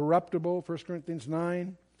of incorruptible, 1 Corinthians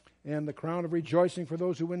 9. And the crown of rejoicing for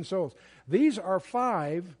those who win souls. These are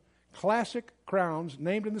 5 classic crowns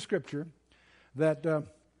named in the Scripture that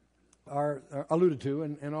are alluded to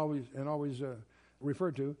and always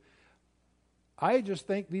referred to. I just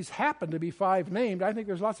think these happen to be 5 named. I think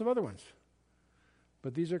there's lots of other ones.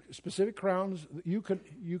 But these are specific crowns. You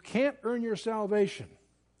can't earn your salvation,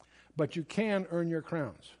 but you can earn your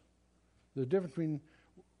crowns. There's a difference between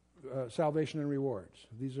salvation and rewards.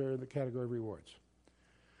 These are the category of rewards.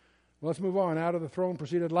 Well, let's move on. Out of the throne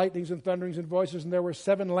proceeded lightnings and thunderings and voices, and there were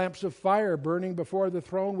 7 lamps of fire burning before the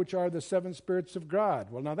throne, which are the 7 spirits of God.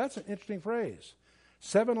 Well, now that's an interesting phrase.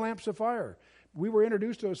 7 lamps of fire. We were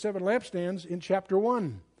introduced to those 7 lampstands in chapter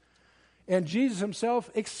 1. And Jesus himself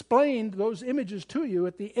explained those images to you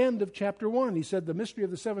at the end of chapter 1. He said, the mystery of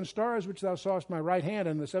the 7 stars which thou sawest at my right hand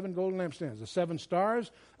and the 7 golden lampstands. The 7 stars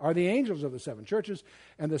are the angels of the 7 churches,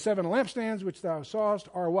 and the 7 lampstands which thou sawest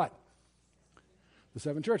are what? The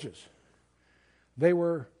 7 churches. They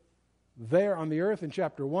were there on the earth in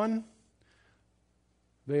chapter 1.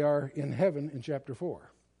 They are in heaven in chapter 4.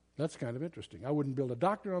 That's kind of interesting. I wouldn't build a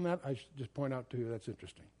doctrine on that. I should just point out to you that's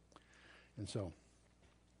interesting.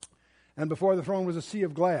 And before the throne was a sea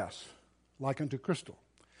of glass, like unto crystal.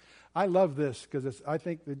 I love this because I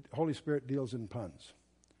think the Holy Spirit deals in puns.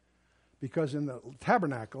 Because in the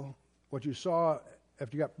tabernacle, what you saw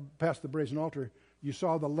after you got past the brazen altar, you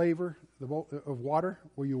saw the laver of water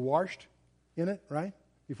where you washed in it, right?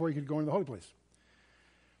 Before you could go into the holy place.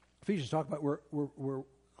 Ephesians talk about we're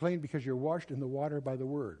clean because you're washed in the water by the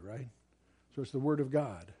word, right? So it's the word of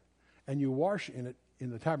God. And you wash in it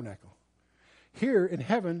in the tabernacle. Here in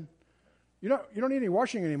heaven, you don't need any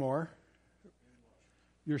washing anymore.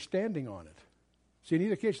 You're standing on it. See, in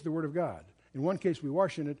either case, it's the Word of God. In one case, we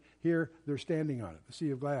wash in it. Here, they're standing on it. The sea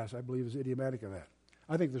of glass, I believe, is idiomatic of that.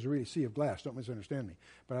 I think there's a really sea of glass. Don't misunderstand me.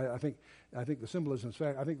 But I think the symbolism is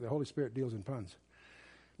fact. I think the Holy Spirit deals in puns.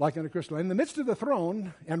 Like unto crystal. In the midst of the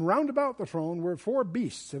throne, and round about the throne, were 4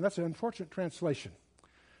 beasts. And that's an unfortunate translation.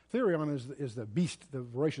 Therion is the beast, the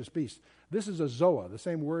voracious beast. This is a zoa, the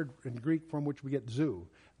same word in Greek from which we get zoo.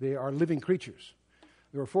 They are living creatures.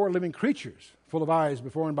 There were 4 living creatures, full of eyes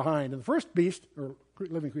before and behind. And the first beast, or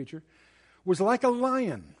living creature, was like a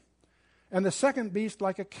lion. And the second beast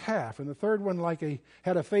like a calf. And the third one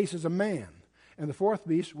had a face as a man. And the fourth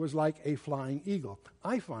beast was like a flying eagle.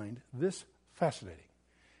 I find this fascinating.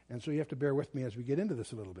 And so you have to bear with me as we get into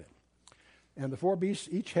this a little bit. And the 4 beasts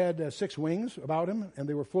each had 6 wings about him, and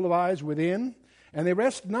they were full of eyes within. And they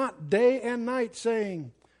rest not day and night,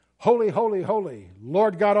 saying, Holy, holy, holy,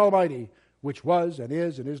 Lord God Almighty, which was and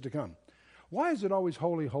is to come. Why is it always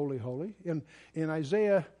holy, holy, holy? In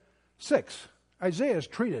Isaiah 6, Isaiah is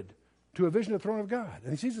treated to a vision of the throne of God.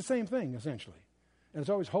 And he sees the same thing, essentially. And it's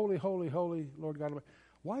always holy, holy, holy, Lord God Almighty.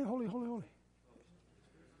 Why holy, holy, holy?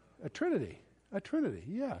 A trinity.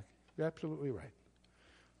 Yeah, you're absolutely right.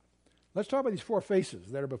 Let's talk about these 4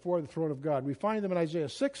 faces that are before the throne of God. We find them in Isaiah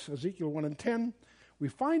 6, Ezekiel 1 and 10. We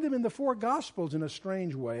find them in the 4 Gospels in a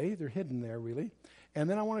strange way. They're hidden there, really. And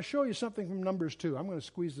then I want to show you something from Numbers 2. I'm going to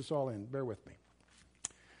squeeze this all in. Bear with me.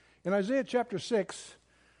 In Isaiah chapter 6,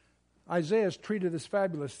 Isaiah is treated this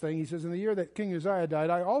fabulous thing. He says, in the year that King Uzziah died,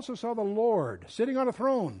 I also saw the Lord sitting on a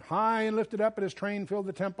throne, high and lifted up, and his train filled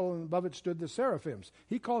the temple, and above it stood the seraphims.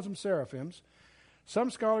 He calls them seraphims.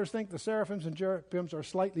 Some scholars think the seraphims and cherubims are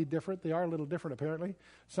slightly different. They are a little different, apparently.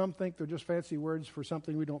 Some think they're just fancy words for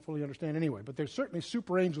something we don't fully understand anyway. But they're certainly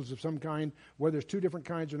super angels of some kind. Whether there's 2 different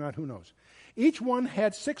kinds or not, who knows. Each one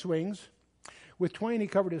had 6 wings. With 2 he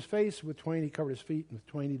covered his face, with 2 he covered his feet, and with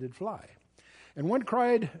 2 he did fly. And one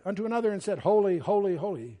cried unto another and said, Holy, holy,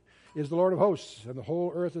 holy is the Lord of hosts, and the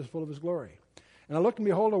whole earth is full of his glory. And I looked, and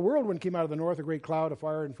behold, a whirlwind came out of the north, a great cloud of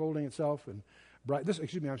fire enfolding itself, and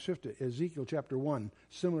I'm shifted to Ezekiel chapter 1,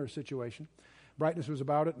 similar situation. Brightness was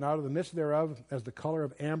about it, and out of the midst thereof, as the color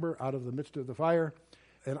of amber, out of the midst of the fire,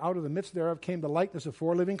 and out of the midst thereof came the likeness of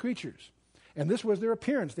 4 living creatures. And this was their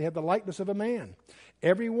appearance. They had the likeness of a man.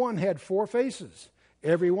 Every one had 4 faces.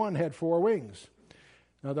 Every one had 4 wings.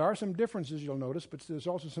 Now, there are some differences you'll notice, but there's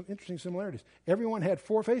also some interesting similarities. Everyone had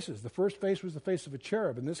 4 faces. The first face was the face of a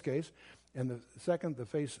cherub in this case, and the second, the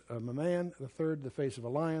face of a man, the third, the face of a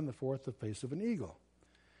lion, the fourth, the face of an eagle.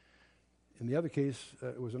 In the other case,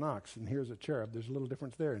 it was an ox, and here's a cherub. There's a little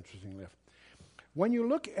difference there, interestingly. When you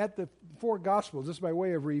look at the 4 Gospels, just by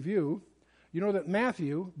way of review, you know that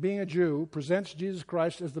Matthew, being a Jew, presents Jesus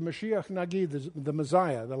Christ as the Mashiach Nagi, the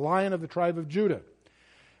Messiah, the Lion of the tribe of Judah.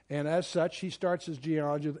 And as such, he starts his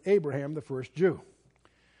genealogy with Abraham, the first Jew.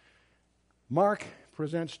 Mark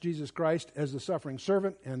presents Jesus Christ as the suffering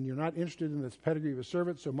servant, and you're not interested in the pedigree of a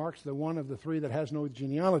servant, so Mark's the one of the 3 that has no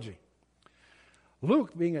genealogy.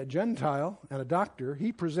 Luke, being a Gentile and a doctor,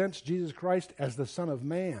 he presents Jesus Christ as the Son of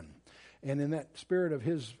Man. And in that spirit of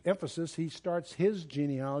his emphasis, he starts his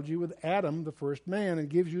genealogy with Adam, the first man, and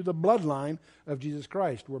gives you the bloodline of Jesus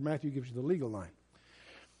Christ, where Matthew gives you the legal line.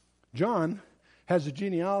 John has a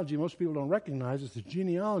genealogy most people don't recognize. It's the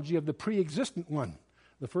genealogy of the pre-existent one,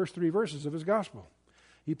 the first 3 verses of his gospel.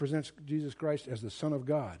 He presents Jesus Christ as the Son of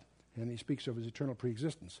God, and he speaks of his eternal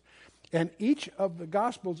pre-existence. And each of the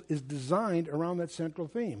gospels is designed around that central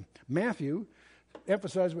theme. Matthew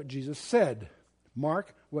emphasized what Jesus said.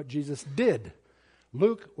 Mark, what Jesus did.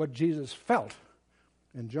 Luke, what Jesus felt.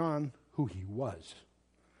 And John, who he was.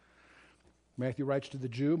 Matthew writes to the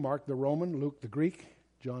Jew, Mark the Roman, Luke the Greek,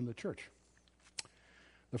 John the church.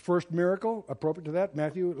 The first miracle, appropriate to that,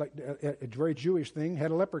 Matthew, like a very Jewish thing,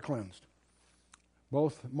 had a leper cleansed.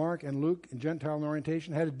 Both Mark and Luke, in Gentile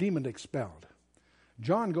orientation, had a demon expelled.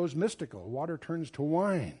 John goes mystical. Water turns to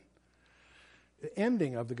wine. The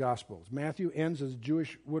ending of the Gospels. Matthew ends as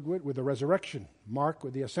Jewish would with the resurrection. Mark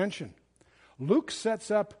with the ascension. Luke sets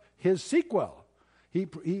up his sequel.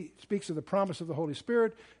 He speaks of the promise of the Holy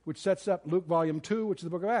Spirit, which sets up Luke volume 2, which is the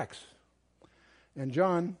book of Acts. And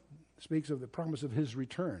John speaks of the promise of his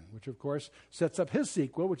return, which of course sets up his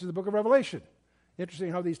sequel, which is the book of Revelation.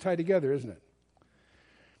 Interesting how these tie together, isn't it?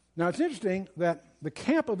 Now it's interesting that the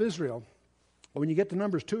camp of Israel, when you get to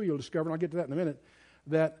Numbers 2, you'll discover, and I'll get to that in a minute,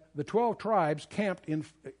 that the 12 tribes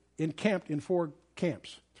encamped in 4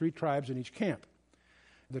 camps, 3 tribes in each camp.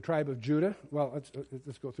 The tribe of Judah, well,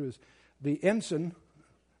 let's go through this. The ensign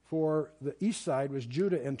for the east side was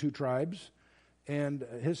Judah and 2 tribes, and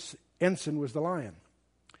his ensign was the lion.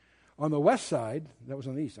 On the west side, that was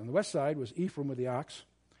on the east, on the west side was Ephraim with the ox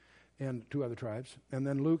and 2 other tribes, and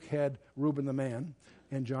then Luke had Reuben the man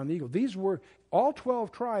and John the eagle. These were, all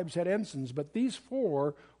 12 tribes had ensigns, but these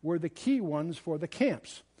 4 were the key ones for the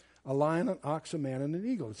camps. A lion, an ox, a man, and an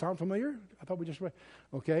eagle. Does it sound familiar? I thought we just read.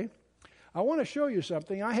 Okay. I want to show you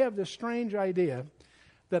something. I have this strange idea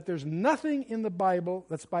that there's nothing in the Bible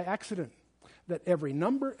that's by accident. That every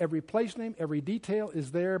number, every place name, every detail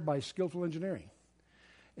is there by skillful engineering.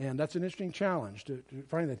 And that's an interesting challenge to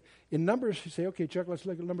find that. In Numbers, you say, okay, Chuck, let's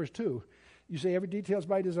look at Numbers 2. You say every detail is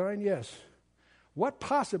by design? Yes. What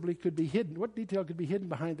possibly could be hidden? What detail could be hidden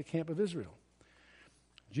behind the camp of Israel?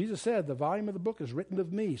 Jesus said, the volume of the book is written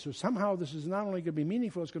of me. So somehow this is not only going to be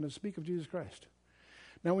meaningful, it's going to speak of Jesus Christ.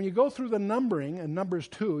 Now, when you go through the numbering in Numbers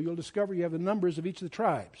 2, you'll discover you have the numbers of each of the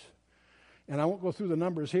tribes. And I won't go through the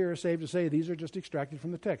numbers here, save to say these are just extracted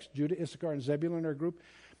from the text. Judah, Issachar, and Zebulun are a group.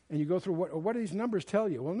 And you go through, what do these numbers tell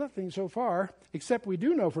you? Well, nothing so far, except we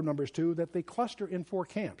do know from Numbers 2 that they cluster in 4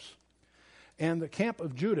 camps. And the camp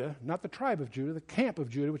of Judah, not the tribe of Judah, the camp of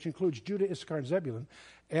Judah, which includes Judah, Issachar, and Zebulun,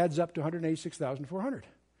 adds up to 186,400.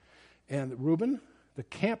 And Reuben, the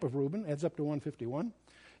camp of Reuben, adds up to 151.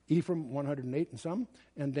 Ephraim, 108 and some,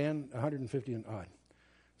 and Dan, 150 and odd.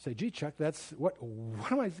 Say, gee, Chuck, what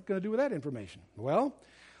am I going to do with that information? Well,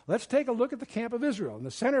 let's take a look at the camp of Israel. In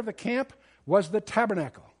the center of the camp was the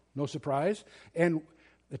tabernacle. No surprise. And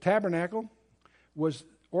the tabernacle was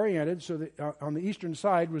oriented so that on the eastern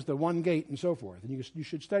side was the one gate and so forth. And you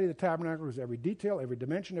should study the tabernacle because every detail, every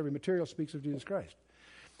dimension, every material speaks of Jesus Christ.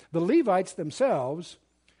 The Levites themselves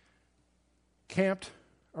camped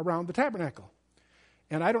around the tabernacle.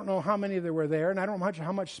 And I don't know how many there were there, and I don't know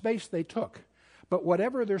how much space they took. But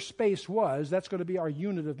whatever their space was, that's going to be our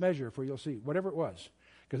unit of measure for, you'll see, whatever it was.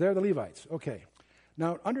 Because they're the Levites. Okay.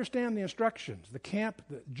 Now, understand the instructions.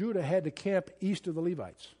 Judah had to camp east of the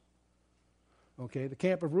Levites. Okay, the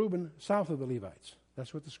camp of Reuben, south of the Levites.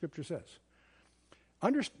 That's what the scripture says.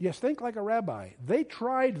 Yes, think like a rabbi. They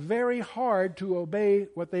tried very hard to obey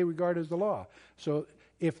what they regard as the law. So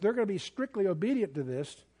if they're going to be strictly obedient to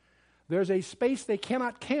this, there's a space they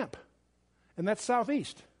cannot camp, and that's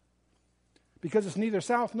southeast. Because it's neither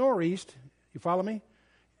south nor east. You follow me?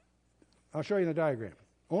 I'll show you in a diagram.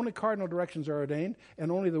 Only cardinal directions are ordained,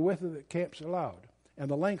 and only the width of the camps allowed. And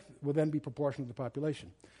the length will then be proportional to the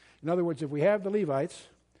population. In other words, if we have the Levites,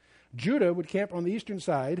 Judah would camp on the eastern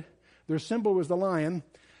side. Their symbol was the lion.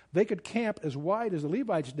 They could camp as wide as the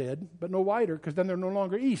Levites did, but no wider, because then they're no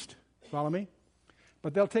longer east. Follow me?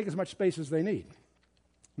 But they'll take as much space as they need.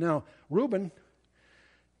 Now, Reuben,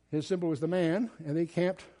 his symbol was the man, and they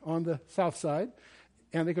camped on the south side,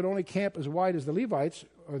 and they could only camp as wide as the Levites,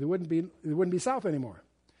 or they wouldn't be south anymore.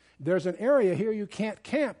 There's an area here you can't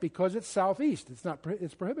camp because it's southeast.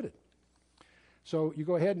 It's prohibited. So you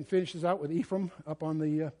go ahead and finish this out with Ephraim up on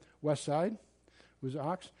the west side, who's the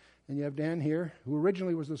ox, and you have Dan here, who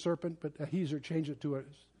originally was the serpent, but Ahazer changed it to an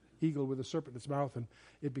eagle with a serpent in its mouth, and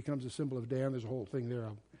it becomes a symbol of Dan. There's a whole thing there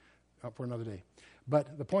up for another day.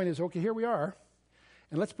 But the point is, okay, here we are,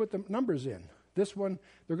 and let's put the numbers in. This one,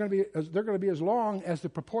 they're going to be as long as the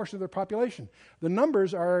proportion of their population. The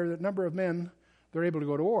numbers are the number of men they're able to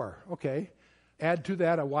go to war. Okay, add to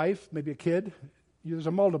that a wife, maybe a kid. There's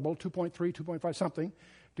a multiple, 2.3, 2.5, something,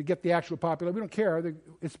 to get the actual population. We don't care.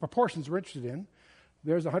 It's proportions we're interested in.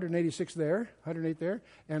 There's 186 there, 108 there,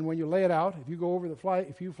 and when you lay it out, if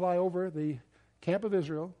you fly over the camp of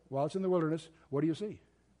Israel while it's in the wilderness, what do you see?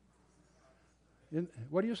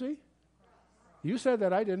 What do you see? You said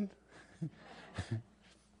that, I didn't.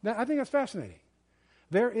 Now, I think that's fascinating.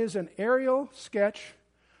 There is an aerial sketch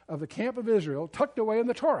of the camp of Israel tucked away in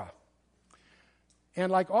the Torah.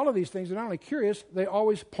 And like all of these things, they're not only curious, they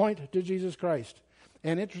always point to Jesus Christ.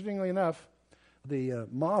 And interestingly enough, the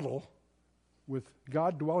model with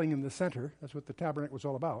God dwelling in the center, that's what the tabernacle was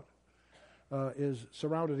all about, is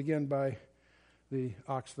surrounded again by the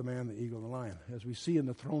ox, the man, the eagle, and the lion, as we see in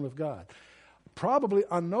the throne of God. Probably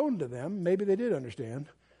unknown to them, maybe they did understand,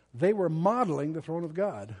 they were modeling the throne of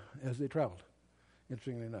God as they traveled,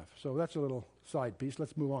 interestingly enough. So that's a little side piece.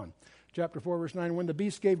 Let's move on. Chapter 4, verse 9, when the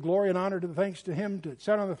beast gave glory and honor to the thanks to him that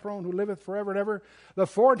sat on the throne who liveth forever and ever, the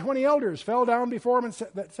 24 elders fell down before him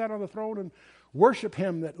that sat on the throne and worship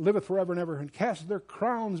him that liveth forever and ever, and cast their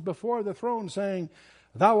crowns before the throne, saying,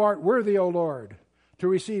 Thou art worthy, O Lord, to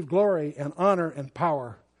receive glory and honor and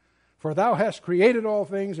power. For thou hast created all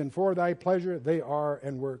things, and for thy pleasure they are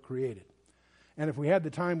and were created. And if we had the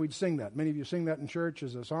time, we'd sing that. Many of you sing that in church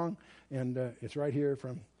as a song, and it's right here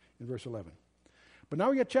in verse 11. But now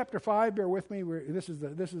we get chapter 5. Bear with me. This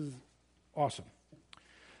is awesome.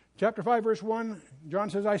 Chapter 5, verse 1, John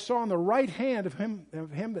says, I saw on the right hand of him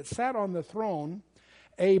that sat on the throne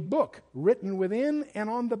a book written within and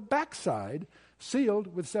on the backside,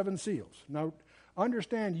 sealed with 7 seals. Now,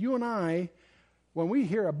 understand, you and I, when we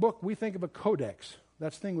hear a book, we think of a codex.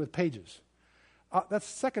 That's the thing with pages. That's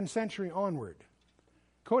 2nd century onward.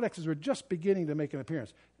 Codexes were just beginning to make an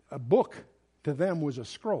appearance. A book to them was a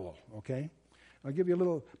scroll, okay? I'll give you a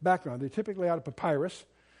little background. They're typically out of papyrus.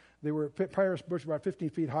 They were papyrus bushes about 15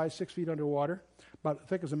 feet high, 6 feet underwater, about as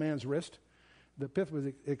thick as a man's wrist. The pith was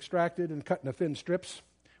extracted and cut into thin strips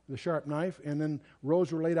with a sharp knife, and then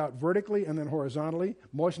rows were laid out vertically and then horizontally,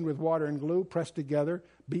 moistened with water and glue, pressed together,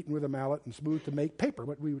 beaten with a mallet, and smoothed to make paper,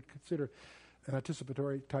 what we would consider an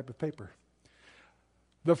anticipatory type of paper.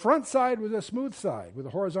 The front side was a smooth side with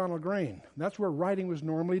a horizontal grain. That's where writing was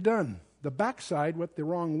normally done. The back side went the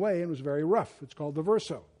wrong way and was very rough. It's called the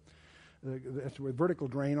verso. That's with vertical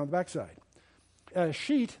grain on the back side. A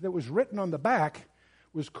sheet that was written on the back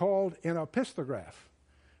was called an opistograph,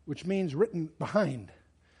 which means written behind.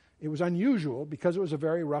 It was unusual because it was a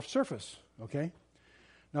very rough surface, okay?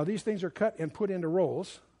 Now, these things are cut and put into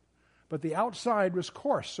rolls, but the outside was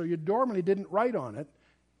coarse, so you normally didn't write on it.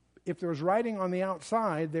 If there was writing on the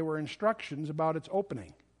outside, there were instructions about its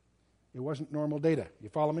opening. It wasn't normal data. You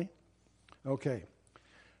follow me? Okay.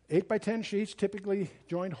 8 by 10 sheets, typically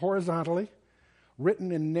joined horizontally,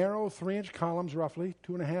 written in narrow 3-inch columns, roughly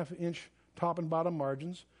 2.5-inch top and bottom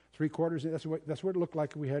margins, 3/4. That's what it looked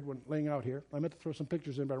like we had when laying out here. I meant to throw some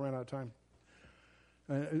pictures in, but I ran out of time.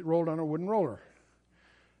 It rolled on a wooden roller.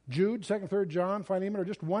 Jude, 2nd, 3rd John, Philemon are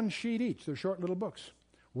just 1 sheet each. They're short little books.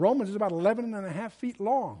 Romans is about 11.5 feet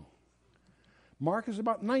long. Mark is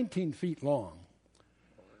about 19 feet long.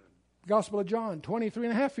 Gospel of John,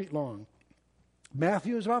 23.5 feet long.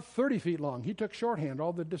 Matthew is about 30 feet long. He took shorthand.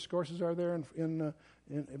 All the discourses are there in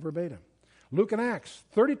verbatim. Luke and Acts,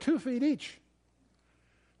 32 feet each.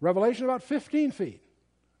 Revelation, about 15 feet.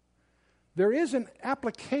 There is an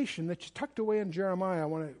application that's tucked away in Jeremiah I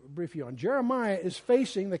want to brief you on. Jeremiah is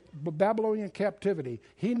facing the Babylonian captivity.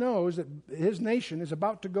 He knows that his nation is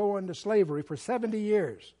about to go into slavery for 70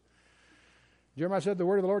 years. Jeremiah said, the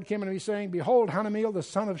word of the Lord came unto me, saying, Behold, Hanameel, the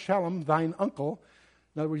son of Shallum, thine uncle,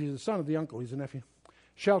 in other words, he's the son of the uncle, he's a nephew,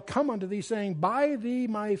 shall come unto thee, saying, Buy thee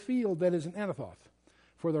my field that is in Anathoth,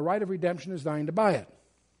 for the right of redemption is thine to buy it.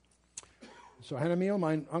 So Hanameel,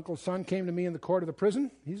 my uncle's son, came to me in the court of the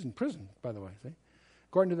prison. He's in prison, by the way, see?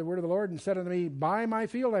 According to the word of the Lord, and said unto me, Buy my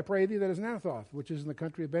field, I pray thee, that is in Anathoth, which is in the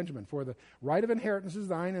country of Benjamin. For the right of inheritance is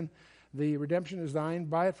thine, and the redemption is thine.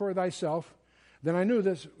 Buy it for thyself. Then I knew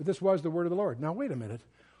this was the word of the Lord. Now, wait a minute.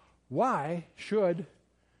 Why should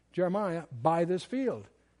Jeremiah buy this field?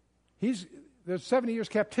 There's 70 years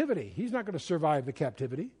captivity. He's not going to survive the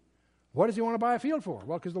captivity. What does he want to buy a field for?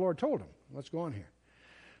 Well, because the Lord told him. Let's go on here.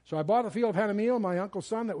 So I bought the field of Hanameel, my uncle's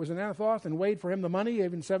son, that was in Anathoth, and weighed for him the money,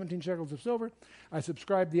 even 17 shekels of silver. I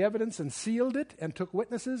subscribed the evidence and sealed it, and took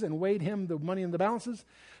witnesses, and weighed him the money in the balances.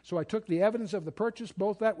 So I took the evidence of the purchase,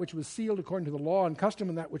 both that which was sealed according to the law and custom,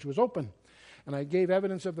 and that which was open. And I gave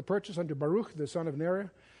evidence of the purchase unto Baruch, the son of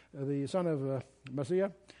Neriah, the son of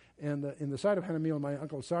Maaseiah, and in the sight of Hanameel, my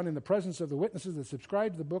uncle's son, in the presence of the witnesses that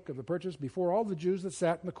subscribed the book of the purchase, before all the Jews that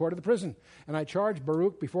sat in the court of the prison. And I charged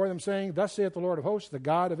Baruch before them, saying, Thus saith the Lord of hosts, the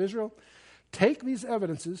God of Israel, take these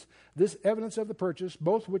evidences, this evidence of the purchase,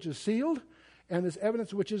 both which is sealed, and this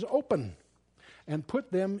evidence which is open, and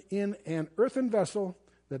put them in an earthen vessel,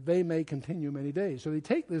 that they may continue many days. So they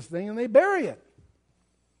take this thing and they bury it.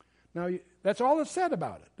 Now, that's all that's said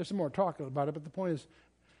about it. There's some more talk about it, but the point is,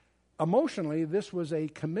 emotionally, this was a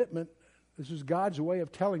commitment. This is God's way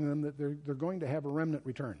of telling them that they're going to have a remnant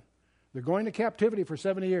return. They're going to captivity for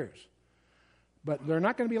 70 years. But they're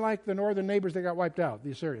not going to be like the northern neighbors that got wiped out,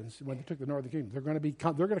 the Assyrians, when they took the northern kingdom. They're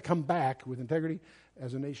going to come back with integrity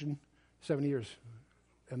as a nation 70 years.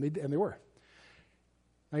 And they were.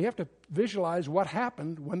 Now you have to visualize what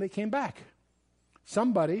happened when they came back.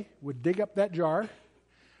 Somebody would dig up that jar,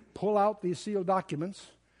 pull out these sealed documents,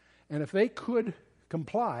 and if they could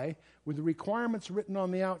comply with the requirements written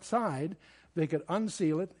on the outside, they could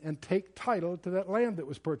unseal it and take title to that land that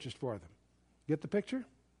was purchased for them. Get the picture?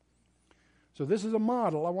 So this is a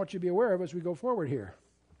model I want you to be aware of as we go forward here.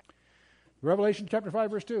 Revelation chapter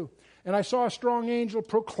 5, verse 2. And I saw a strong angel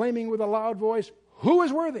proclaiming with a loud voice, "Who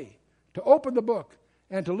is worthy to open the book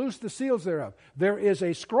and to loose the seals thereof?" There is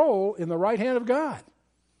a scroll in the right hand of God,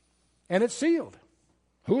 and it's sealed.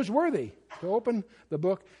 Who is worthy to open the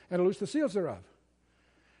book and to loose the seals thereof?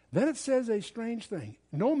 Then it says a strange thing.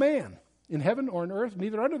 No man in heaven or in earth,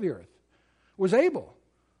 neither under the earth, was able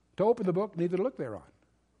to open the book, neither to look thereon.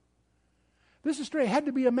 This is strange. It had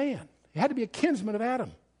to be a man. It had to be a kinsman of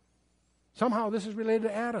Adam. Somehow this is related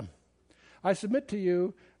to Adam. I submit to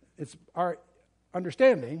you, it's our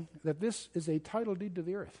understanding that this is a title deed to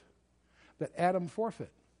the earth, that Adam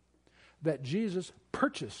forfeit, that Jesus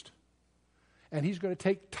purchased, and he's going to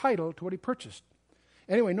take title to what he purchased.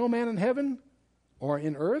 Anyway, no man in heaven or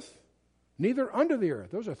in earth, neither under the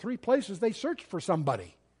earth. Those are three places they searched for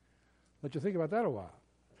somebody. Let you think about that a while.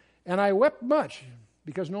 And I wept much,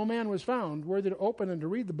 because no man was found worthy to open and to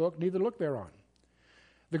read the book, neither look thereon.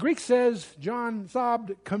 The Greek says John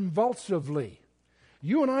sobbed convulsively.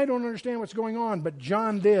 You and I don't understand what's going on, but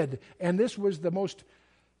John did. And this was the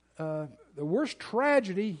worst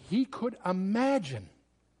tragedy he could imagine,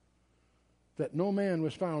 that no man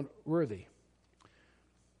was found worthy.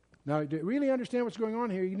 Now, to really understand what's going on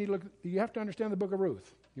here, you have to understand the book of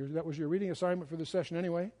Ruth. That was your reading assignment for this session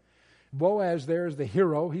anyway. Boaz there is the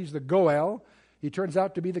hero. He's the Goel. He turns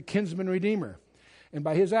out to be the kinsman redeemer. And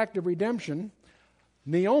by his act of redemption,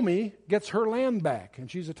 Naomi gets her land back, and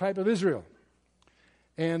she's a type of Israel.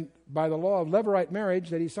 And by the law of Levirate marriage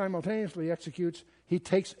that he simultaneously executes, he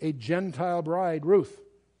takes a Gentile bride, Ruth.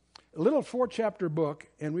 A little 4-chapter book,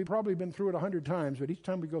 and we've probably been through it 100 times, but each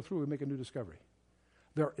time we go through, we make a new discovery.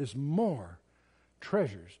 There is more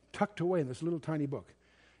treasures tucked away in this little tiny book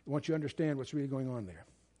once you understand what's really going on there.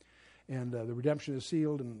 And the redemption is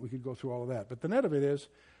sealed, and we could go through all of that. But the net of it is,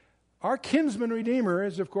 our kinsman redeemer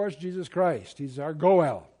is, of course, Jesus Christ. He's our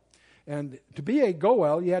Goel. And to be a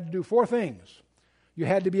Goel, you had to do 4 things. You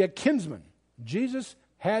had to be a kinsman. Jesus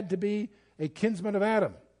had to be a kinsman of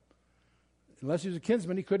Adam. Unless he was a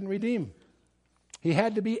kinsman, he couldn't redeem. He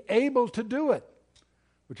had to be able to do it,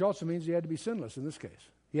 which also means he had to be sinless in this case.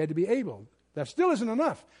 He had to be able. That still isn't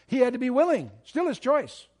enough. He had to be willing. Still his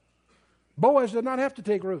choice. Boaz did not have to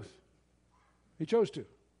take Ruth. He chose to.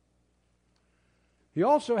 He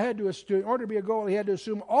also had to, in order to be a Goel, he had to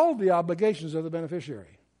assume all the obligations of the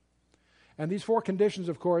beneficiary. And these 4 conditions,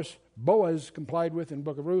 of course, Boaz complied with in the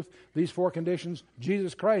book of Ruth. These 4 conditions,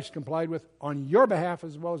 Jesus Christ complied with on your behalf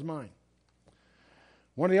as well as mine.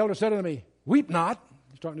 One of the elders said unto me, "Weep not,"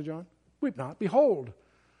 he's talking to John, "weep not, behold,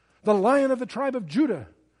 the Lion of the tribe of Judah,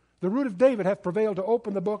 the root of David, hath prevailed to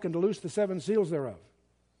open the book and to loose the 7 seals thereof."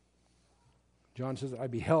 John says, "I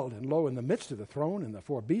beheld, and lo, in the midst of the throne, and the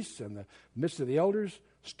 4 beasts, and the midst of the elders,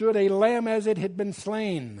 stood a lamb as it had been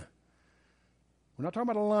slain." We're not talking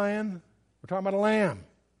about a lion. We're talking about a lamb.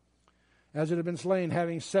 As it had been slain,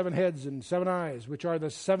 having 7 heads and 7 eyes, which are the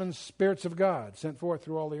 7 spirits of God sent forth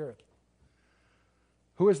through all the earth.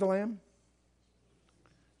 Who is the lamb?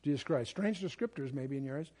 Jesus Christ. Strange descriptors maybe in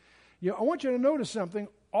yours. I want you to notice something.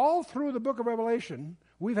 All through the book of Revelation,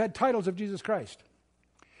 we've had titles of Jesus Christ.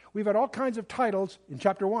 We've had all kinds of titles in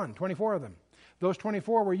chapter 1, 24 of them. Those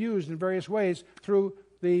 24 were used in various ways through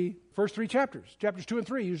the first 3 chapters. Chapters 2 and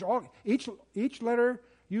 3, each letter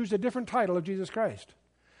used a different title of Jesus Christ.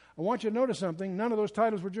 I want you to notice something. None of those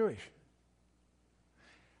titles were Jewish.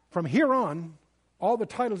 From here on, all the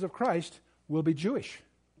titles of Christ will be Jewish.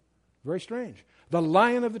 Very strange. The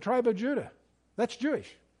Lion of the tribe of Judah, that's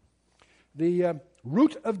Jewish. The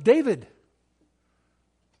root of David,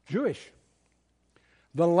 Jewish.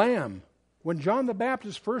 The Lamb. When John the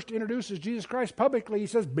Baptist first introduces Jesus Christ publicly, he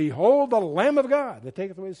says, "Behold the Lamb of God that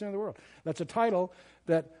taketh away the sin of the world." That's a title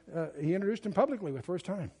that he introduced him publicly for the first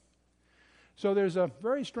time. So there's a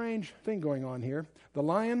very strange thing going on here. The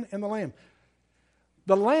Lion and the Lamb.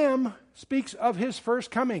 The Lamb speaks of his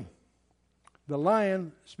first coming. The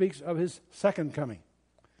Lion speaks of his second coming.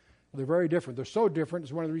 They're very different. They're so different,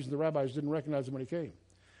 it's one of the reasons the rabbis didn't recognize him when he came.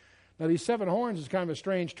 Now, these 7 horns is kind of a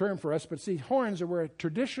strange term for us, but see, horns are a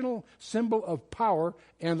traditional symbol of power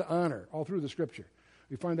and honor all through the Scripture.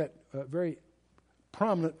 We find that very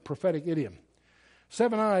prominent prophetic idiom.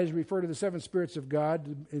 7 eyes refer to the 7 spirits of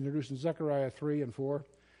God, introduced in Zechariah 3 and 4.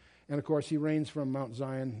 And, of course, he reigns from Mount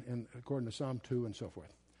Zion, and according to Psalm 2 and so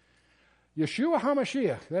forth. Yeshua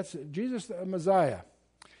HaMashiach, that's Jesus the Messiah.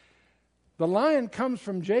 The lion comes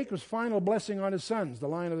from Jacob's final blessing on his sons, the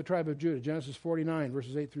lion of the tribe of Judah, Genesis 49,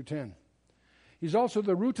 verses 8 through 10. He's also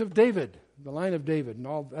the root of David, the line of David,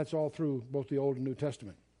 and that's all through both the Old and New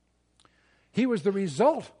Testament. He was the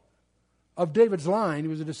result of David's line. He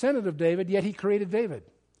was a descendant of David, yet he created David.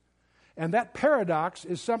 And that paradox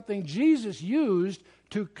is something Jesus used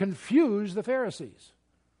to confuse the Pharisees.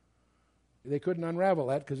 They couldn't unravel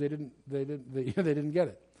that because they didn't get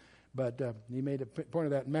it. But he made a point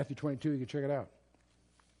of that in Matthew 22. You can check it out.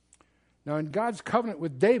 Now, in God's covenant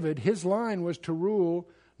with David, his line was to rule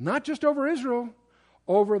not just over Israel,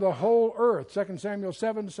 over the whole earth. 2 Samuel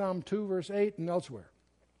 7, Psalm 2, verse 8, and elsewhere.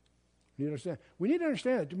 You understand? We need to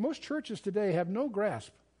understand that most churches today have no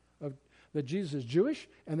grasp of that Jesus is Jewish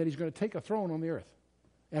and that he's going to take a throne on the earth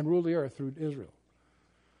and rule the earth through Israel.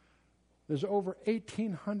 There's over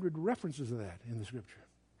 1,800 references of that in the Scripture.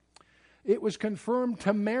 It was confirmed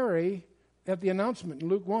to Mary at the announcement in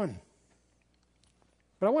Luke 1.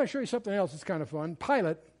 But I want to show you something else that's kind of fun.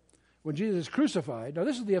 Pilate, when Jesus is crucified, now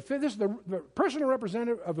this is the personal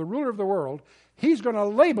representative of the ruler of the world. He's going to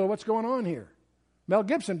label what's going on here. Mel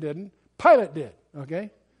Gibson didn't. Pilate did,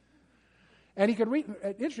 okay? And he could read,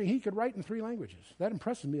 interesting, he could write in 3 languages. That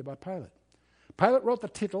impresses me about Pilate. Pilate wrote the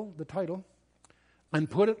title, and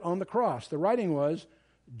put it on the cross. The writing was,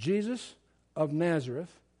 Jesus of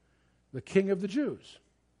Nazareth, the King of the Jews.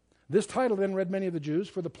 This title then read many of the Jews,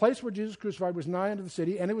 for the place where Jesus crucified was nigh unto the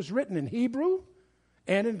city, and it was written in Hebrew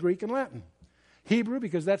and in Greek and Latin. Hebrew,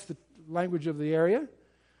 because that's the language of the area.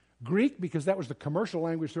 Greek, because that was the commercial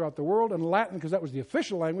language throughout the world, and Latin, because that was the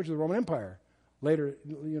official language of the Roman Empire, later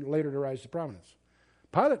to rise to prominence.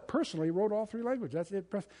 Pilate personally wrote all 3 languages. That's it.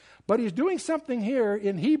 But he's doing something here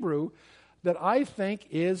in Hebrew that I think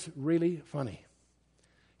is really funny.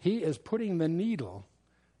 He is putting the needle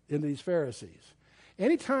in these Pharisees.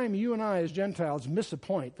 Anytime you and I as Gentiles miss a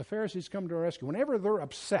point, the Pharisees come to our rescue. Whenever they're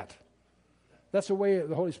upset, that's the way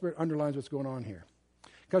the Holy Spirit underlines what's going on here.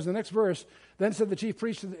 Because the next verse, then said the chief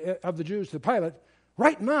priest of the Jews to Pilate,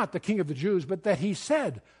 write not the King of the Jews, but that he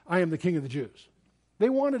said, I am the King of the Jews. They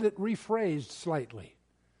wanted it rephrased slightly.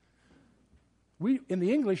 In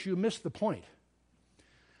the English, you miss the point.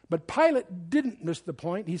 But Pilate didn't miss the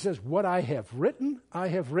point. He says, what I have written, I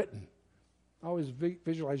have written. I always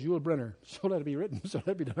visualize Yul Brynner. So let it be written, so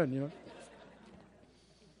let it be done,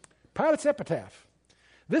 Pilate's epitaph.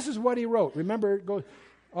 This is what he wrote. Remember,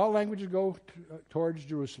 all languages go towards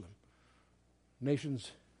Jerusalem.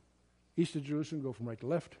 Nations east of Jerusalem go from right to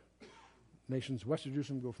left. Nations west of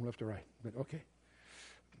Jerusalem go from left to right. But okay.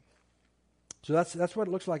 So that's what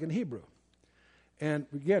it looks like in Hebrew. And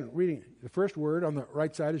again, reading the first word on the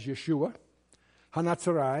right side is Yeshua,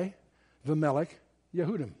 Hanatzarai, the Melech,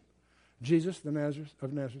 Yehudim. Jesus, the Nazareth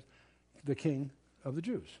of Nazareth, the King of the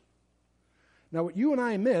Jews. Now, what you and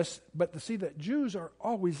I miss, but to see that Jews are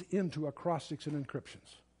always into acrostics and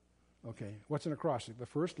encryptions. Okay, what's an acrostic? The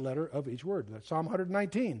first letter of each word. That's Psalm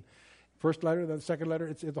 119. First letter, then the second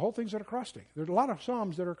letter. The whole thing's an acrostic. There's a lot of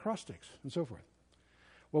psalms that are acrostics and so forth.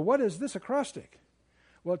 Well, what is this acrostic?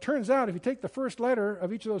 Well, it turns out if you take the first letter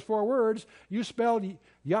of each of those 4 words, you spell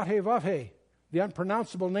Yahweh, the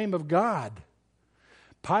unpronounceable name of God.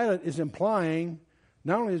 Pilate is implying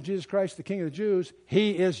not only is Jesus Christ the King of the Jews,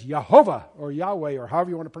 he is Jehovah or Yahweh or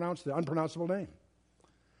however you want to pronounce the unpronounceable name.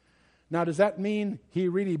 Now, does that mean he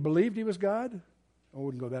really believed he was God? I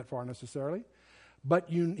wouldn't go that far necessarily. But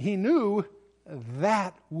he knew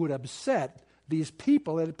that would upset these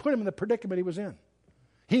people that had put him in the predicament he was in.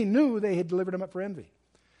 He knew they had delivered him up for envy.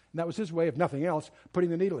 And that was his way, if nothing else, putting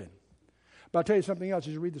the needle in. But I'll tell you something else.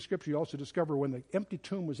 As you read the Scripture, you also discover when the empty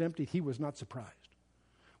tomb was emptied, he was not surprised.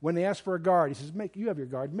 When they asked for a guard, he says, you have your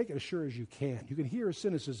guard. Make it as sure as you can. You can hear his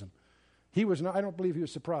cynicism. He was not. I don't believe he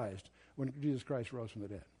was surprised when Jesus Christ rose from the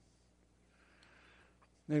dead.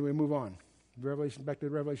 Anyway, move on. Back to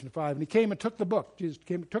Revelation 5. And he came and took the book. Jesus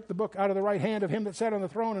came and took the book out of the right hand of him that sat on the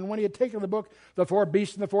throne. And when he had taken the book, the 4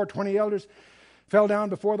 beasts and the 24 elders fell down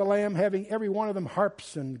before the Lamb, having every one of them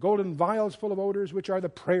harps and golden vials full of odors, which are the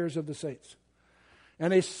prayers of the saints.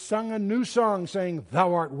 And they sung a new song, saying,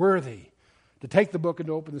 Thou art worthy to take the book and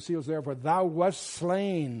to open the seals thereof, for thou wast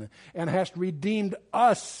slain and hast redeemed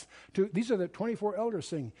us. These are the 24 elders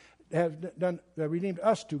sing, redeemed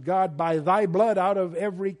us to God by thy blood out of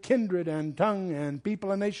every kindred and tongue and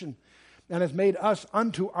people and nation, and has made us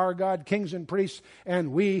unto our God kings and priests,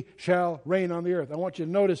 and we shall reign on the earth. I want you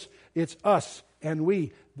to notice it's us and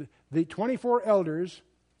we. The 24 elders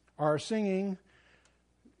are singing,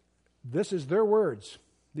 this is their words.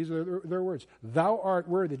 These are their words. Thou art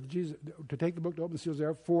worthy, Jesus, to take the book, to open the seals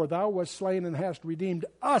thereof, for thou wast slain and hast redeemed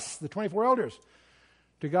us, the 24 elders,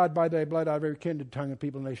 to God by thy blood out of every kindred, tongue, and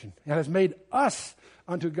people and nation, and has made us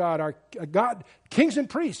unto God, our God, kings and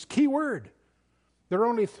priests. Key word. There are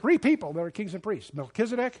only 3 people that are kings and priests: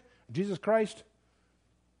 Melchizedek, Jesus Christ,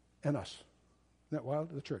 and us. Isn't that wild?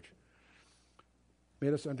 The church.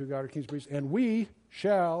 Made us unto God, our kings and priests, and we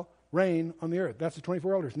shall reign on the earth. That's the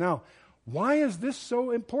 24 elders. Now, why is this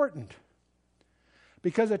so important?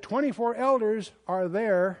 Because the 24 elders are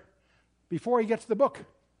there before he gets the book.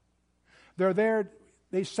 They're there,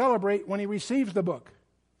 they celebrate when he receives the book.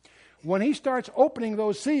 When he starts opening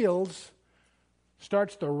those seals,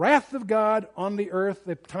 starts the wrath of God on the earth.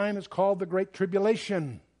 The time is called the Great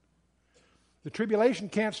Tribulation. The tribulation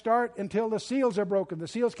can't start until the seals are broken. The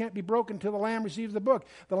seals can't be broken until the Lamb receives the book.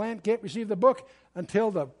 The Lamb can't receive the book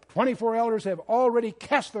until the 24 elders have already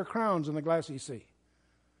cast their crowns in the glassy sea.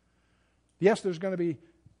 Yes, there's going to be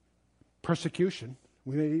persecution.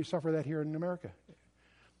 We may suffer that here in America.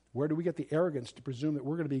 Where do we get the arrogance to presume that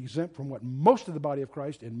we're going to be exempt from what most of the body of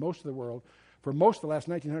Christ in most of the world, for most of the last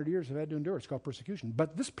 1900 years, have had to endure? It's called persecution.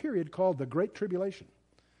 But this period called the Great Tribulation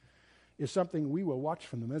is something we will watch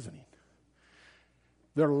from the mezzanine.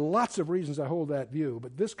 There are lots of reasons I hold that view,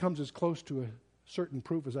 but this comes as close to a certain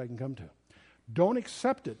proof as I can come to. Don't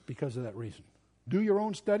accept it because of that reason. Do your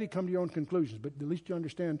own study, come to your own conclusions, but at least you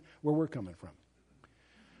understand where we're coming from.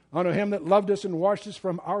 Unto him that loved us and washed us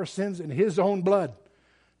from our sins in his own blood.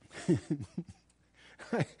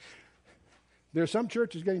 There are some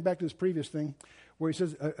churches, getting back to this previous thing, where he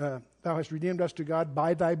says, thou hast redeemed us to God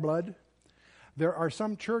by thy blood. There are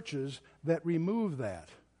some churches that remove that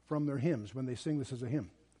from their hymns when they sing this as a hymn.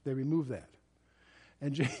 They remove that.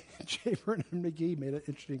 And J. Vernon McGee made an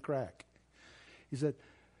interesting crack. He said,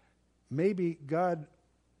 maybe God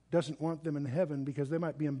doesn't want them in heaven because they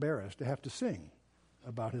might be embarrassed to have to sing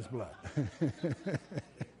about his blood.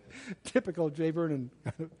 Typical J. Vernon.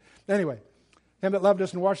 Anyway, him that loved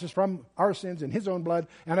us and washed us from our sins in his own blood,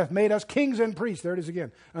 and hath made us kings and priests, there it is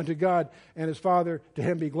again, unto God and his Father. To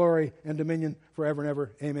him be glory and dominion forever and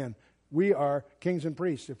ever. Amen. We are kings and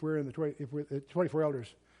priests if we're in the 24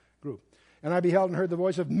 elders group. And I beheld and heard the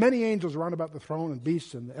voice of many angels round about the throne, and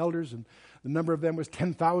beasts and the elders, and the number of them was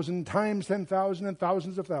 10,000 times 10,000 and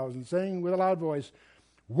thousands of thousands, saying with a loud voice,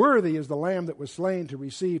 worthy is the Lamb that was slain to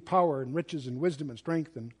receive power and riches and wisdom and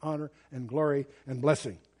strength and honor and glory and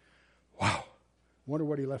blessing. Wow. Wonder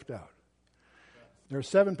what he left out. There are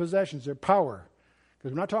 7 possessions. They're power.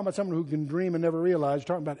 Because we're not talking about someone who can dream and never realize. We're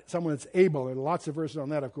talking about someone that's able. There are lots of verses on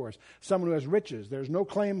that, of course. Someone who has riches. There's no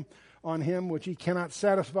claim on him which he cannot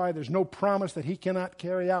satisfy. There's no promise that he cannot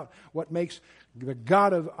carry out. What makes the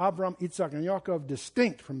God of Abraham, Isaac, and Yaakov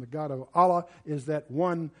distinct from the God of Allah is that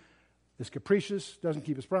one is capricious, doesn't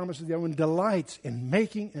keep his promises. The other one delights in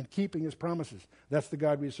making and keeping his promises. That's the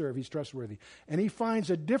God we serve. He's trustworthy. And he finds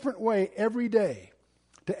a different way every day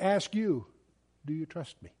to ask you, do you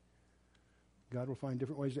trust me? God will find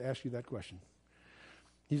different ways to ask you that question.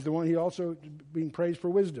 He's the one, he also being praised for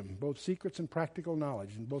wisdom, both secrets and practical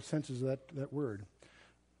knowledge, in both senses of that word.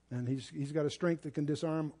 And he's got a strength that can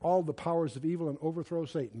disarm all the powers of evil and overthrow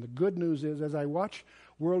Satan. The good news is, as I watch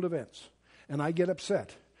world events, and I get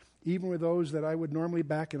upset, even with those that I would normally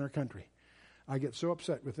back in our country, I get so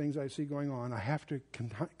upset with things I see going on, I have to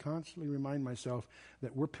constantly remind myself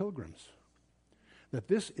that we're pilgrims. That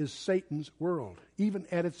this is Satan's world. Even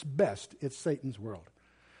at its best, it's Satan's world.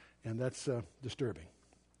 And that's disturbing.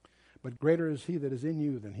 But greater is he that is in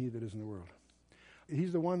you than he that is in the world.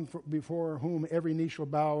 He's the one before whom every knee shall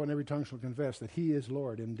bow and every tongue shall confess that he is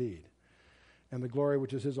Lord indeed. And the glory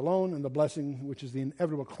which is his alone, and the blessing which is the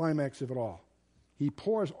inevitable climax of it all. He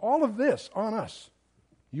pours all of this on us,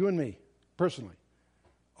 you and me, personally.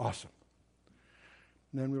 Awesome.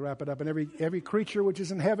 And then we wrap it up. And every creature which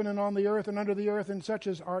is in heaven and on the earth and under the earth, and such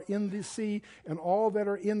as are in the sea, and all that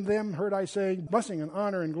are in them, heard I say, blessing and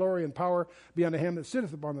honor and glory and power be unto him that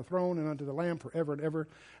sitteth upon the throne and unto the Lamb forever and ever.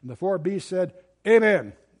 And the 4 beasts said,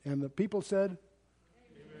 Amen. And the people said,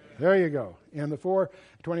 Amen. There you go. And the 24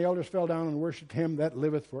 elders fell down and worshipped him that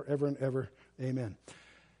liveth forever and ever. Amen.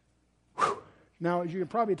 Whew. Now, as you can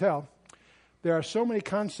probably tell, there are so many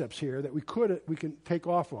concepts here that we can take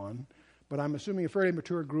off on. But I'm assuming a fairly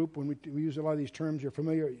mature group, when we use a lot of these terms, you're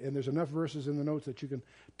familiar, and there's enough verses in the notes that you can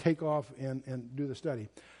take off and do the study.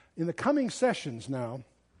 In the coming sessions now,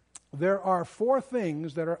 there are 4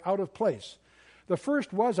 things that are out of place. The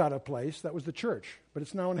first was out of place, that was the church, but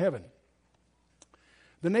it's now in heaven.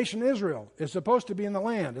 The nation Israel is supposed to be in the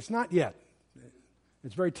land. It's not yet.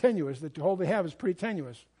 It's very tenuous. The hold they have is pretty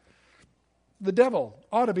tenuous. The devil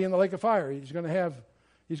ought to be in the lake of fire. He's going to have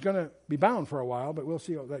He's going to be bound for a while, but we'll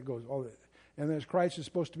see how that goes. And then Christ is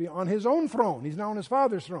supposed to be on his own throne. He's now on his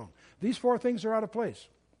Father's throne. These four things are out of place.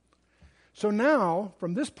 So now,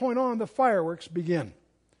 from this point on, the fireworks begin.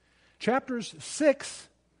 Chapters 6,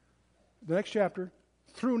 the next chapter,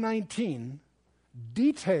 through 19,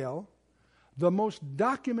 detail the most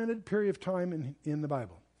documented period of time in the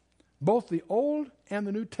Bible. Both the Old and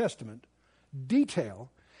the New Testament detail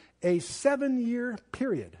a 7-year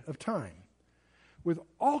period of time with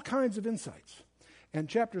all kinds of insights. And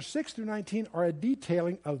chapters 6 through 19 are a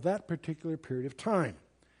detailing of that particular period of time.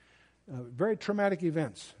 Very traumatic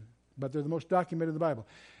events, but they're the most documented in the Bible.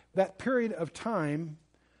 That period of time,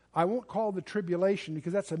 I won't call the tribulation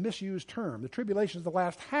because that's a misused term. The tribulation is the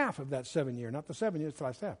last half of that 7 year, not the 7 years, it's the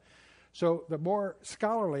last half. So the more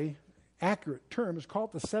scholarly, accurate term is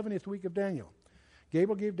called the 70th week of Daniel.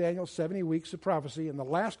 Gabriel gave Daniel 70 weeks of prophecy, and the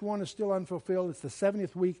last one is still unfulfilled. It's the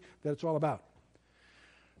 70th week that it's all about.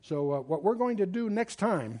 So what we're going to do next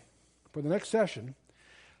time, for the next session,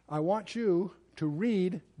 I want you to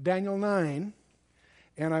read Daniel 9,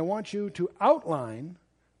 and I want you to outline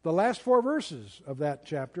the last 4 verses of that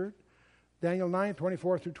chapter, Daniel 9,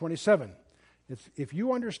 24 through 27. If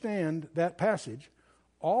you understand that passage,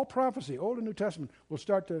 all prophecy, Old and New Testament, will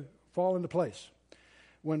start to fall into place.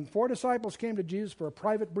 When 4 disciples came to Jesus for a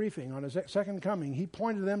private briefing on his second coming, he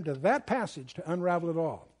pointed them to that passage to unravel it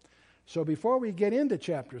all. So before we get into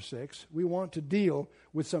chapter 6, we want to deal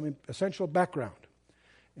with some essential background.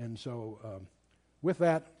 And so with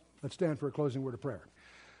that, let's stand for a closing word of prayer.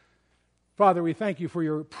 Father, we thank you for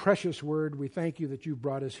your precious word. We thank you that you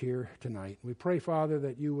brought us here tonight. We pray, Father,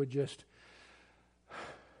 that you would just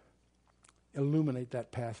illuminate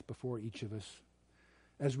that path before each of us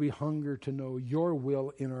as we hunger to know your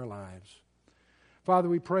will in our lives. Father,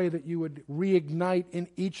 we pray that you would reignite in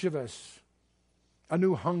each of us a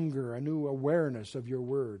new hunger, a new awareness of your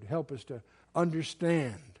word. Help us to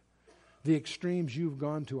understand the extremes you've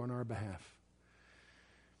gone to on our behalf.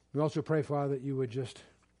 We also pray, Father, that you would just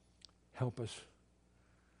help us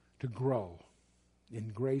to grow in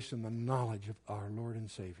grace and the knowledge of our Lord and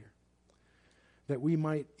Savior, that we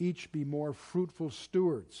might each be more fruitful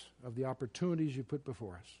stewards of the opportunities you put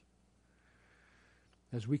before us.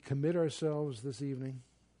 As we commit ourselves this evening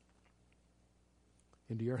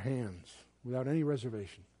into your hands without any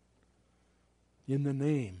reservation, in the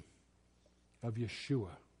name of Yeshua,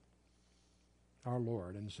 our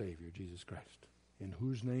Lord and Savior, Jesus Christ, in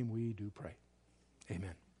whose name we do pray.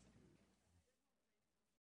 Amen.